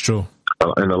 That's true.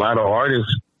 And a lot of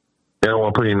artists, they don't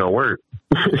want to put in no work.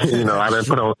 You know, I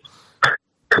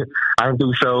done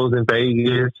do shows in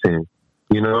Vegas and,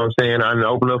 you know what I'm saying? I done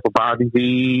opened up for Bobby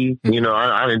V. You know,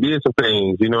 I done did some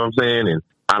things, you know what I'm saying? And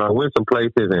I done went some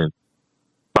places and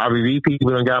Bobby V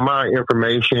people done got my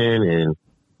information and,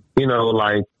 you know,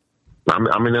 like,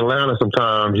 I'm in Atlanta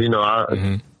sometimes, you know, I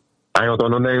ain't gonna throw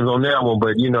no names on that one,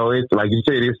 but, you know, it's like you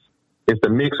said, it's a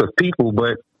mix of people,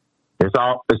 but it's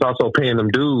also paying them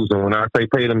dues. And when I say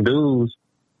pay them dues,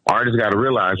 artists got to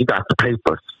realize you got to pay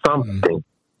for something.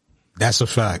 That's a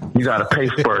fact. You got to pay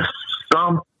for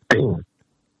something.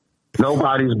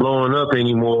 Nobody's blowing up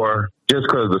anymore just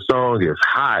because the song is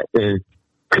hot. And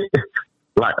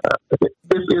like,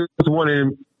 it's one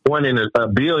in a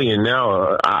billion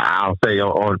now. I'll say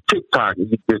on TikTok,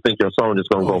 you just think your song just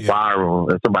gonna go viral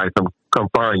and somebody come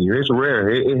find you. It's rare.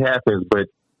 It happens, but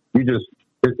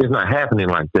it's not happening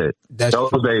like that.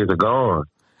 Those days are gone.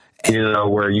 You know,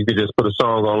 where you could just put a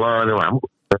song online and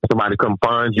like, somebody come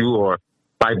find you, or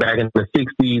like back in the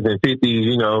 60s and 50s,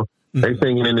 you know, they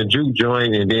singing in the juke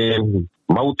joint and then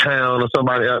Motown or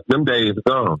somebody else. Them days are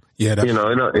gone. Yeah, you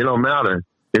know, it don't matter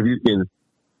if you can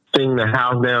sing the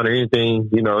house down or anything.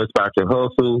 You know, it's about your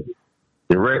hustle.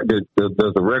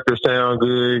 Does the record sound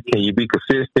good? Can you be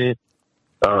consistent?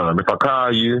 If I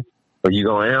call you, are you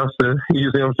gonna answer?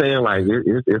 You see what I'm saying? Like,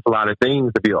 it's a lot of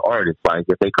things to be an artist. Like,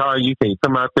 if they call you, can you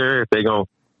come out there? If they gonna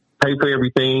pay for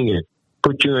everything and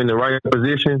put you in the right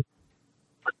position,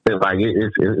 it's like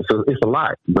it's a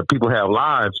lot. But people have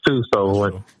lives too. So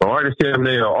when artists tell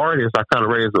me they're artists, I kind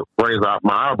of raise up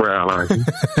my eyebrow.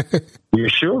 Like, you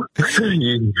sure?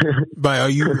 But are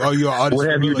you an artist? What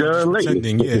have you done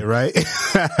lately? Yeah, right.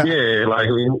 Yeah, like,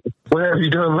 what have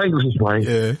you done lately? Like,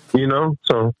 you know,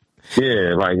 so.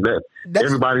 Yeah, like that.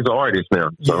 Everybody's an artist now.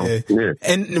 So, yeah.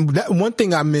 And that, one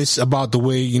thing I miss about the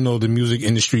way, you know, the music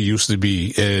industry used to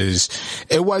be is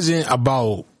it wasn't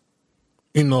about,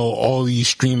 you know, all these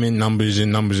streaming numbers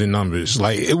and numbers and numbers.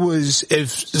 Like, it was, if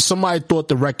somebody thought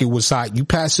the record was hot, you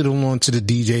pass it along to the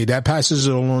DJ, that passes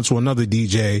it along to another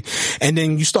DJ, and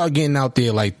then you start getting out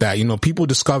there like that. You know, people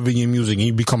discover your music and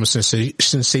you become a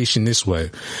sensation this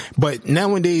way. But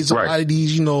nowadays, a lot of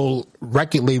these, you know,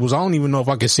 record labels, I don't even know if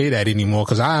I can say that anymore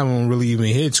because I haven't really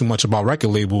even heard too much about record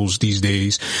labels these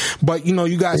days. But, you know,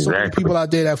 you got so many people out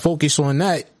there that focus on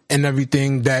that and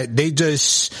everything that they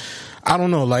just, I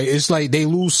don't know, like, it's like they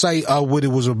lose sight of what it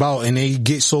was about and they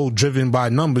get so driven by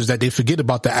numbers that they forget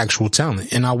about the actual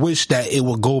talent. And I wish that it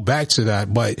would go back to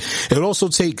that, but it also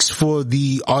takes for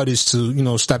the artists to, you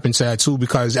know, step into that too,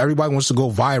 because everybody wants to go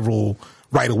viral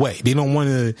right away. They don't want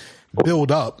to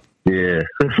build up. Yeah.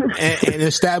 and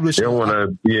establish. They don't want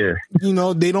to, you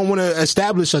know, they don't want to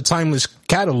establish a timeless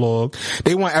catalog.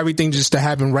 They want everything just to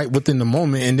happen right within the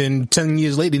moment. And then 10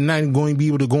 years later, they're not going to be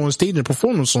able to go on stage and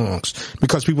perform those songs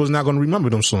because people's not going to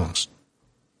remember them songs.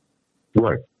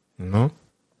 Right. You know?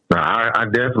 No, I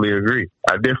definitely agree.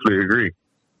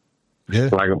 Yeah.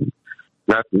 Like,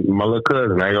 not my little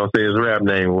cousin, I ain't going to say his rap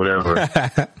name or whatever.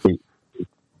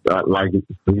 Like,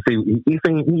 he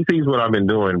sees what I've been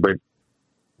doing, but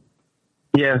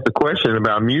he asked a question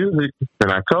about music,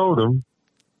 and I told him,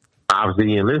 obviously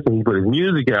he didn't listen, he put his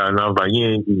music out, and I was like,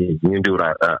 you didn't do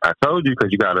what I told you,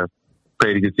 because you got to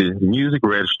pay to get your music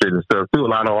registered and stuff, too. A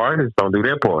lot of artists don't do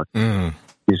that part. You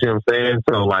see what I'm saying?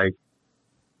 So, like,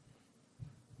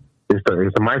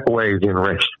 it's a microwave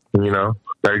generation, you know,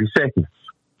 30 seconds,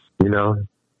 you know.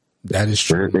 That is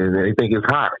true. And they think it's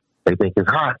hot.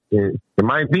 It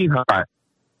might be hot.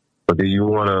 But do you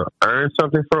want to earn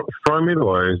something from it,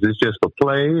 or is this just for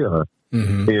play, or,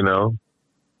 you know?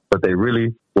 But they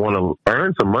really want to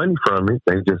earn some money from it.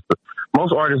 They just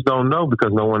most artists don't know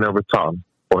because no one ever taught them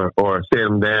or set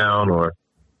them down or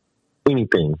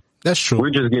anything. That's true. We're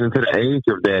just getting to the age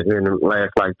of that in the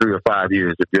last like 3 or 5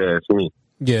 years, if you ask me.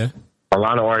 Yeah. A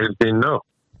lot of artists didn't know.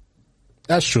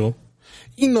 That's true.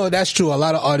 You know, that's true. A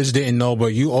lot of artists didn't know,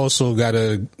 but you also got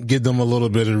to give them a little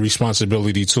bit of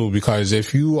responsibility too, because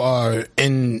if you are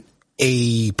in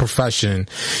a profession,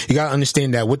 you got to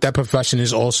understand that with that profession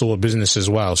is also a business as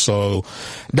well. So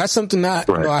that's something that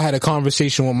you know, I had a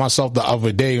conversation with myself the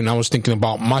other day when I was thinking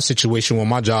about my situation with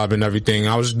my job and everything.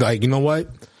 I was like, you know what?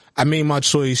 I made my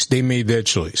choice. They made their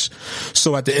choice.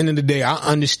 So at the end of the day, I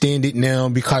understand it now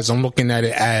because I'm looking at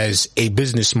it as a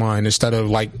business mind instead of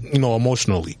like, you know,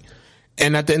 emotionally.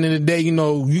 And at the end of the day, you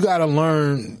know, you got to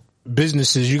learn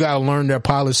businesses. You got to learn their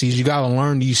policies. You got to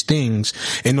learn these things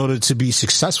in order to be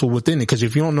successful within it. Because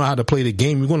if you don't know how to play the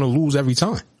game, you're going to lose every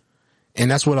time. And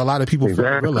that's what a lot of people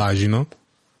realize, you know.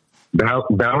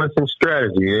 Balance and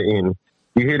strategy. And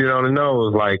you hit it on the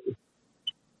nose. Like,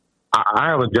 I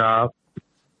have a job.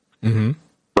 Mm-hmm.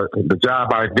 But the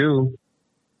job I do,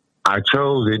 I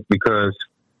chose it because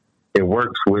it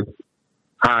works with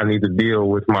how I need to deal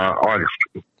with my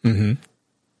artistry. Mm-hmm.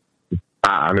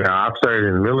 I mean, I've served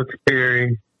in the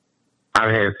military.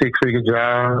 I've had 6-figure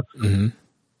jobs. Mm-hmm.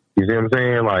 You see what I'm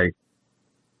saying? Like,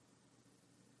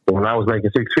 when I was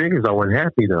making 6 figures, I wasn't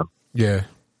happy, though. Yeah.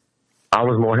 I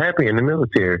was more happy in the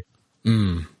military.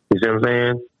 Mm. You see what I'm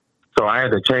saying? So I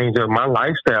had to change up my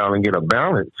lifestyle and get a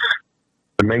balance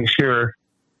to make sure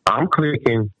I'm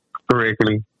clicking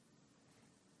correctly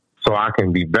so I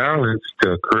can be balanced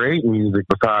to create music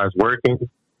besides working,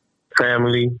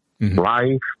 family,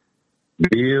 life,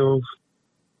 bills.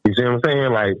 You see what I'm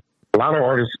saying? Like, a lot of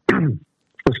artists,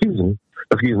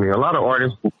 excuse me, a lot of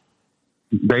artists,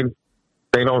 they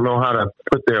don't know how to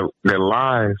put their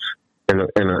lives in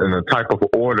a type of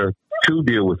order to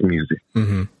deal with music,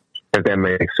 if that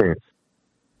makes sense.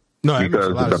 No,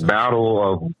 because the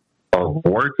battle of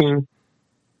working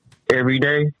every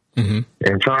day and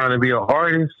trying to be an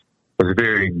artist is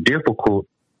very difficult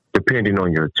depending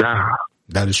on your job.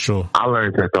 That is true. I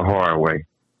learned that the hard way.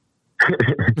 You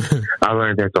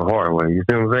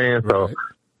see what I'm saying? Right. So,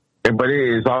 but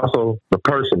it is also the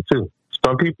person too.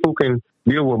 Some people can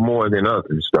deal with more than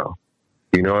others, though.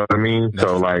 You know what I mean?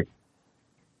 So, like,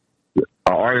 an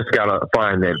artist got to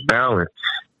find that balance.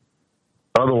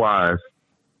 Otherwise,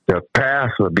 the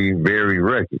path would be very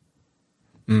rugged.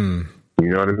 You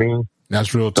know what I mean?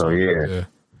 That's real talk. So, yeah.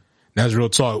 That's real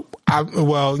talk.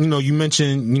 Well, you know, you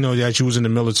mentioned, you know, that you was in the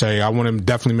military. I want to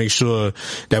definitely make sure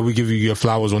that we give you your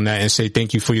flowers on that and say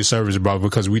thank you for your service, brother,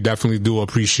 because we definitely do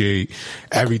appreciate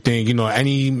everything. You know,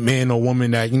 any man or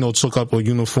woman that, you know, took up a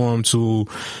uniform to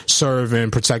serve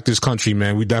and protect this country,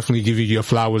 man, we definitely give you your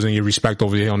flowers and your respect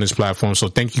over here on this platform. So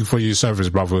thank you for your service,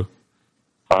 brother.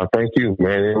 Thank you,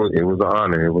 man. It was an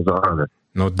honor. It was an honor.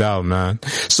 No doubt, man.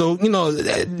 So, you know,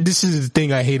 this is the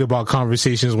thing I hate about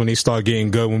conversations when they start getting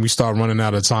good, when we start running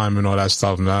out of time and all that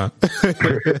stuff, man.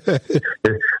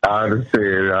 I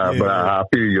understand, but I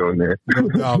feel you on that. No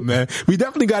doubt, man. We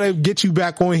definitely got to get you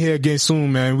back on here again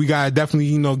soon, man. We got to definitely,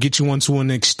 you know, get you onto an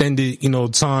extended, you know,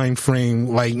 time frame.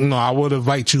 Like, you know, I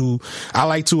like to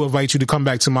invite you to come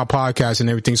back to my podcast and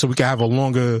everything so we can have a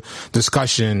longer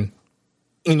discussion,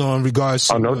 you know, in regards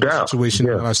to the situation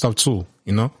and all that stuff too,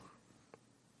 you know?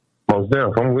 Most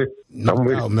definitely. I'm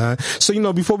with you. Man. So, you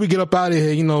know, before we get up out of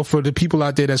here, you know, for the people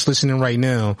out there that's listening right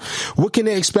now, what can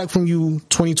they expect from you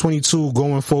 2022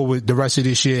 going forward the rest of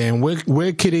this year? And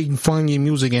where can they find your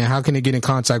music and how can they get in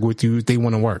contact with you if they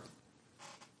want to work?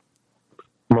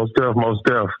 Most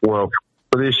definitely. Well,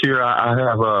 for this year, I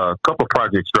have a couple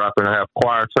projects dropping. I have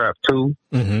Choir Trap 2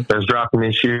 that's dropping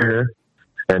this year.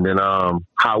 And then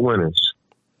Hot Winners.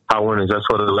 Hot Winners, that's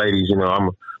for the ladies. You know,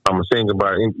 I'm a singer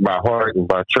by heart and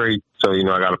by trade, so you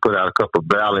know I got to put out a couple of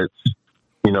ballads,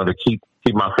 you know, to keep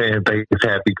my fan base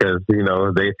happy because you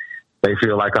know they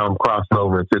feel like I'm crossing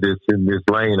over into this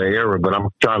lane or era, but I'm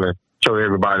trying to show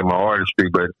everybody my artistry.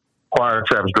 But Choir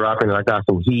Trap's dropping, and I got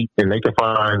some heat, and they can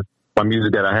find my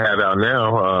music that I have out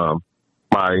now.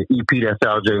 My EP that's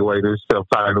out, Jay Waiters,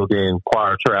 self-titled, and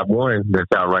Choir Trap 1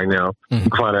 that's out right now. You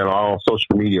can find that on all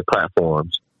social media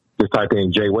platforms. Just type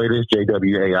in Jay Waiters,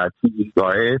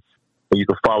 JWAITERS, and you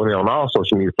can follow me on all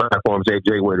social media platforms at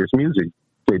Jay Waiters Music,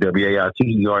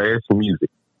 JWAITERS Music.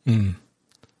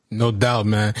 No doubt,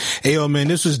 man. Hey, yo, man,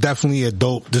 this was definitely a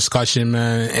dope discussion,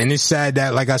 man. And it's sad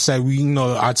that, like I said, we, you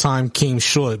know, our time came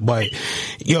short, but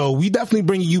yo, we definitely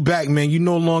bringing you back, man. You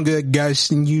no longer a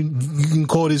guest and you can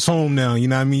call this home now. You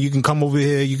know what I mean? You can come over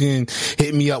here. You can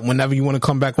hit me up whenever you want to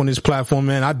come back on this platform,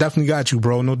 man. I definitely got you,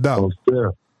 bro. No doubt. Yeah.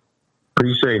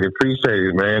 Appreciate it,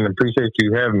 man. Appreciate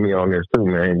you having me on this too,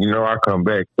 man. You know I'll come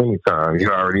back anytime.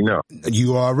 You already know.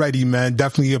 You already, man.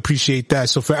 Definitely appreciate that.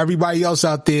 So for everybody else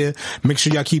out there, make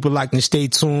sure y'all keep it locked and stay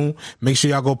tuned. Make sure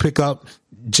y'all go pick up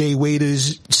Jay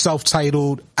Waiter's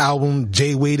self-titled album,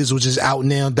 Jay Waiters, which is out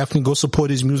now. Definitely go support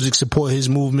his music, support his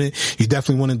movement. You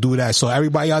definitely want to do that. So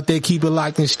everybody out there, keep it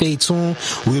locked and stay tuned.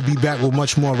 We'll be back with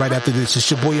much more right after this.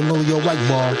 It's your boy Emilio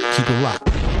Whiteball. Keep it locked.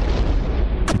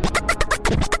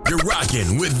 You're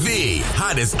rocking with the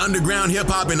hottest underground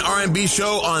hip-hop and R&B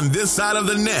show on this side of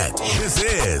the net. This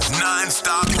is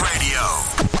NonStop Radio.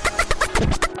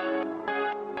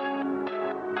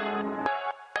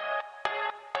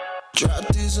 Drop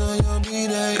this on your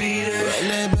B-Day. Run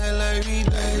that back like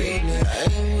replay. I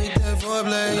ain't with that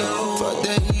foreplay. Fuck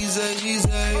that easy.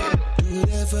 Do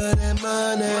that for that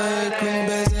money. Queen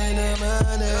bags ain't no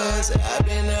money. I've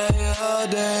been out here all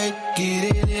day.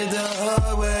 Getting it the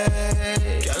hard way.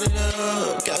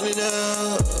 Count it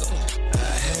up. I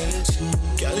had to.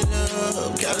 Count it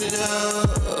up.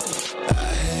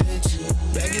 I had to.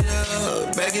 Back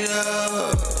it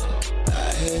up.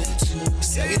 I had to.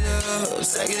 Sack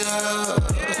it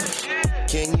up.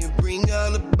 Can you bring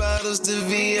all the bottles to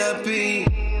VIP?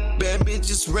 Bad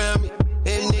bitches round me,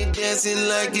 and they dancing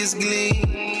like it's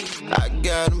Glee. I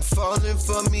got them falling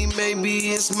for me, maybe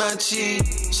it's my cheat.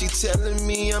 She telling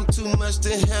me I'm too much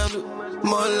to handle,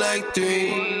 more like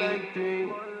 3.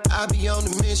 I be on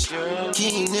the mission,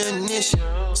 keen ignition.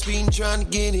 Speeding trying to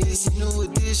get it, it's a new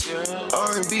edition.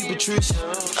 R&B Patricia,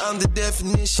 I'm the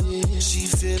definition. She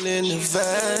feeling the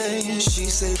vibe, she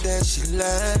say that she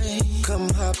like. Come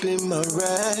hop in my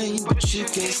ride, but you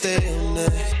can't stay at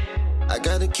night. I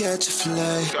gotta catch a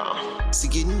flight. See,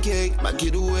 getting cake, my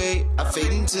getaway. I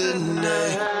fade into the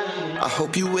night. I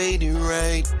hope you waiting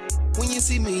right. When you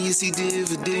see me, you see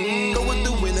dividends. Go with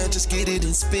the wind, I just get it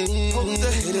and spin. Hope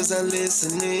the haters are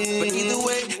listening. But either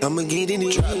way, I'ma get it in.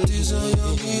 Drop this on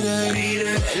your B-Day.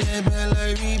 Run that back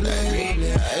like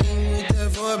replay. I ain't with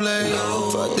that foreplay.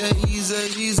 Fuck that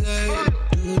easy.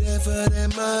 Do that for that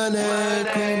money.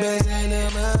 Queen bags ain't no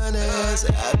money.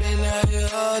 I've been out here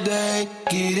all day.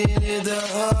 Getting it the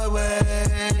hard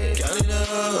way. Count it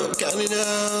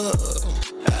up.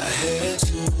 I had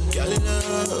to. Count it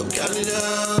up.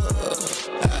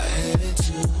 I had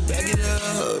to.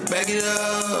 Back it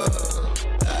up.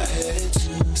 I had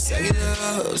to.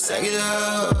 Sack it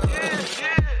up.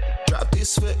 Drop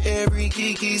this for every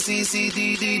Kiki,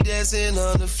 CCDD dancing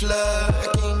on the floor. I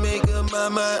can't make up my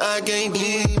mind, I can't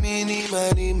believe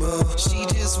any more. She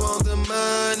just want the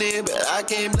money, but I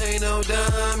can't play no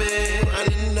dummy.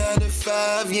 Running out of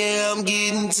 5, yeah, I'm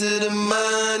getting to the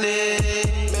money.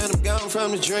 Man, I'm gone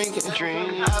from the drinking.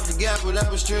 I forgot what I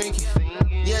was drinking.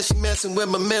 Yeah, she messing with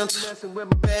my mental.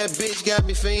 Bad bitch got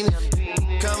me fiending.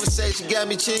 Conversation got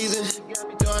me cheesing.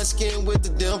 Dark skin with the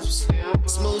dimples.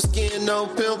 Smooth skin, no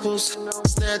pimples.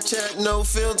 Snapchat, no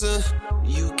filter.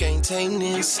 You can't tame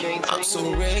this. I'm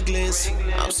so reckless.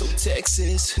 I'm so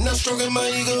Texas. Not stroking my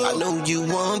ego. I know you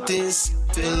want this.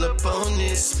 Fill up on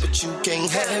this, but you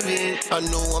can't have it. I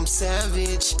know I'm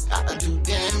savage. I do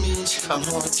damage. I'm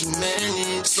hard to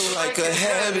manage. So like a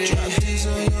habit. Drop this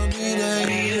on your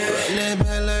B-Day. Run that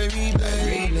back like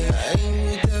replay. I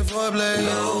ain't with that foreplay.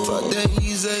 Fuck that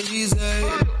easy.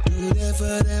 Do that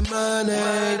for that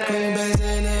money. Queen bags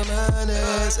ain't no money.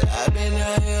 I've been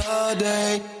out here all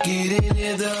day. Getting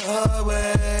it the hard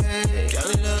way.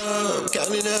 Count it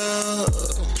up.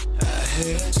 I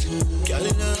had to. Count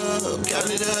it up.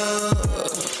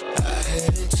 I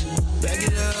had to. Back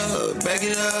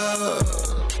it up.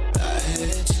 I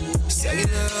had to. Sack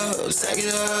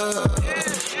it up.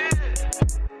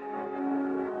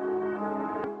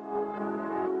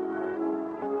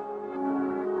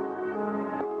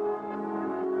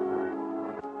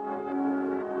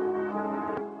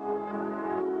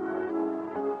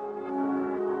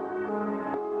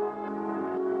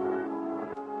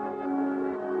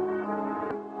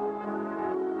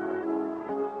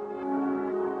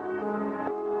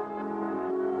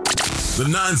 The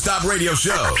NonStop Radio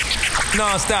Show.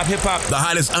 NonStop Hip Hop. The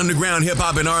hottest underground hip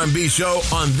hop and R&B show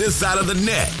on this side of the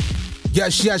net.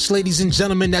 Yes, ladies and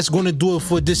gentlemen, that's going to do it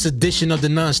for this edition of the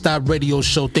NonStop Radio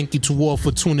Show. Thank you to all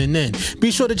for tuning in.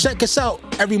 Be sure to check us out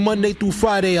every Monday through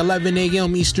Friday, 11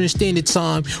 a.m. Eastern Standard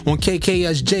Time on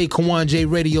KKSJ, Kawan J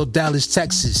Radio, Dallas,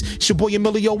 Texas. It's your boy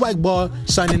Emilio Whiteball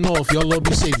signing off. Y'all love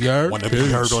be safe, you heard? Want to be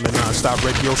heard on the NonStop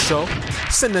Radio Show?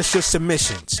 Send us your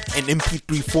submissions in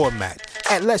MP3 format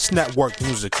at Let's Network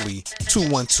Musically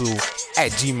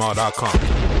 212@gmail.com.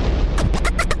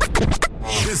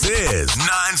 This is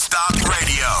NonStop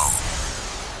Radio.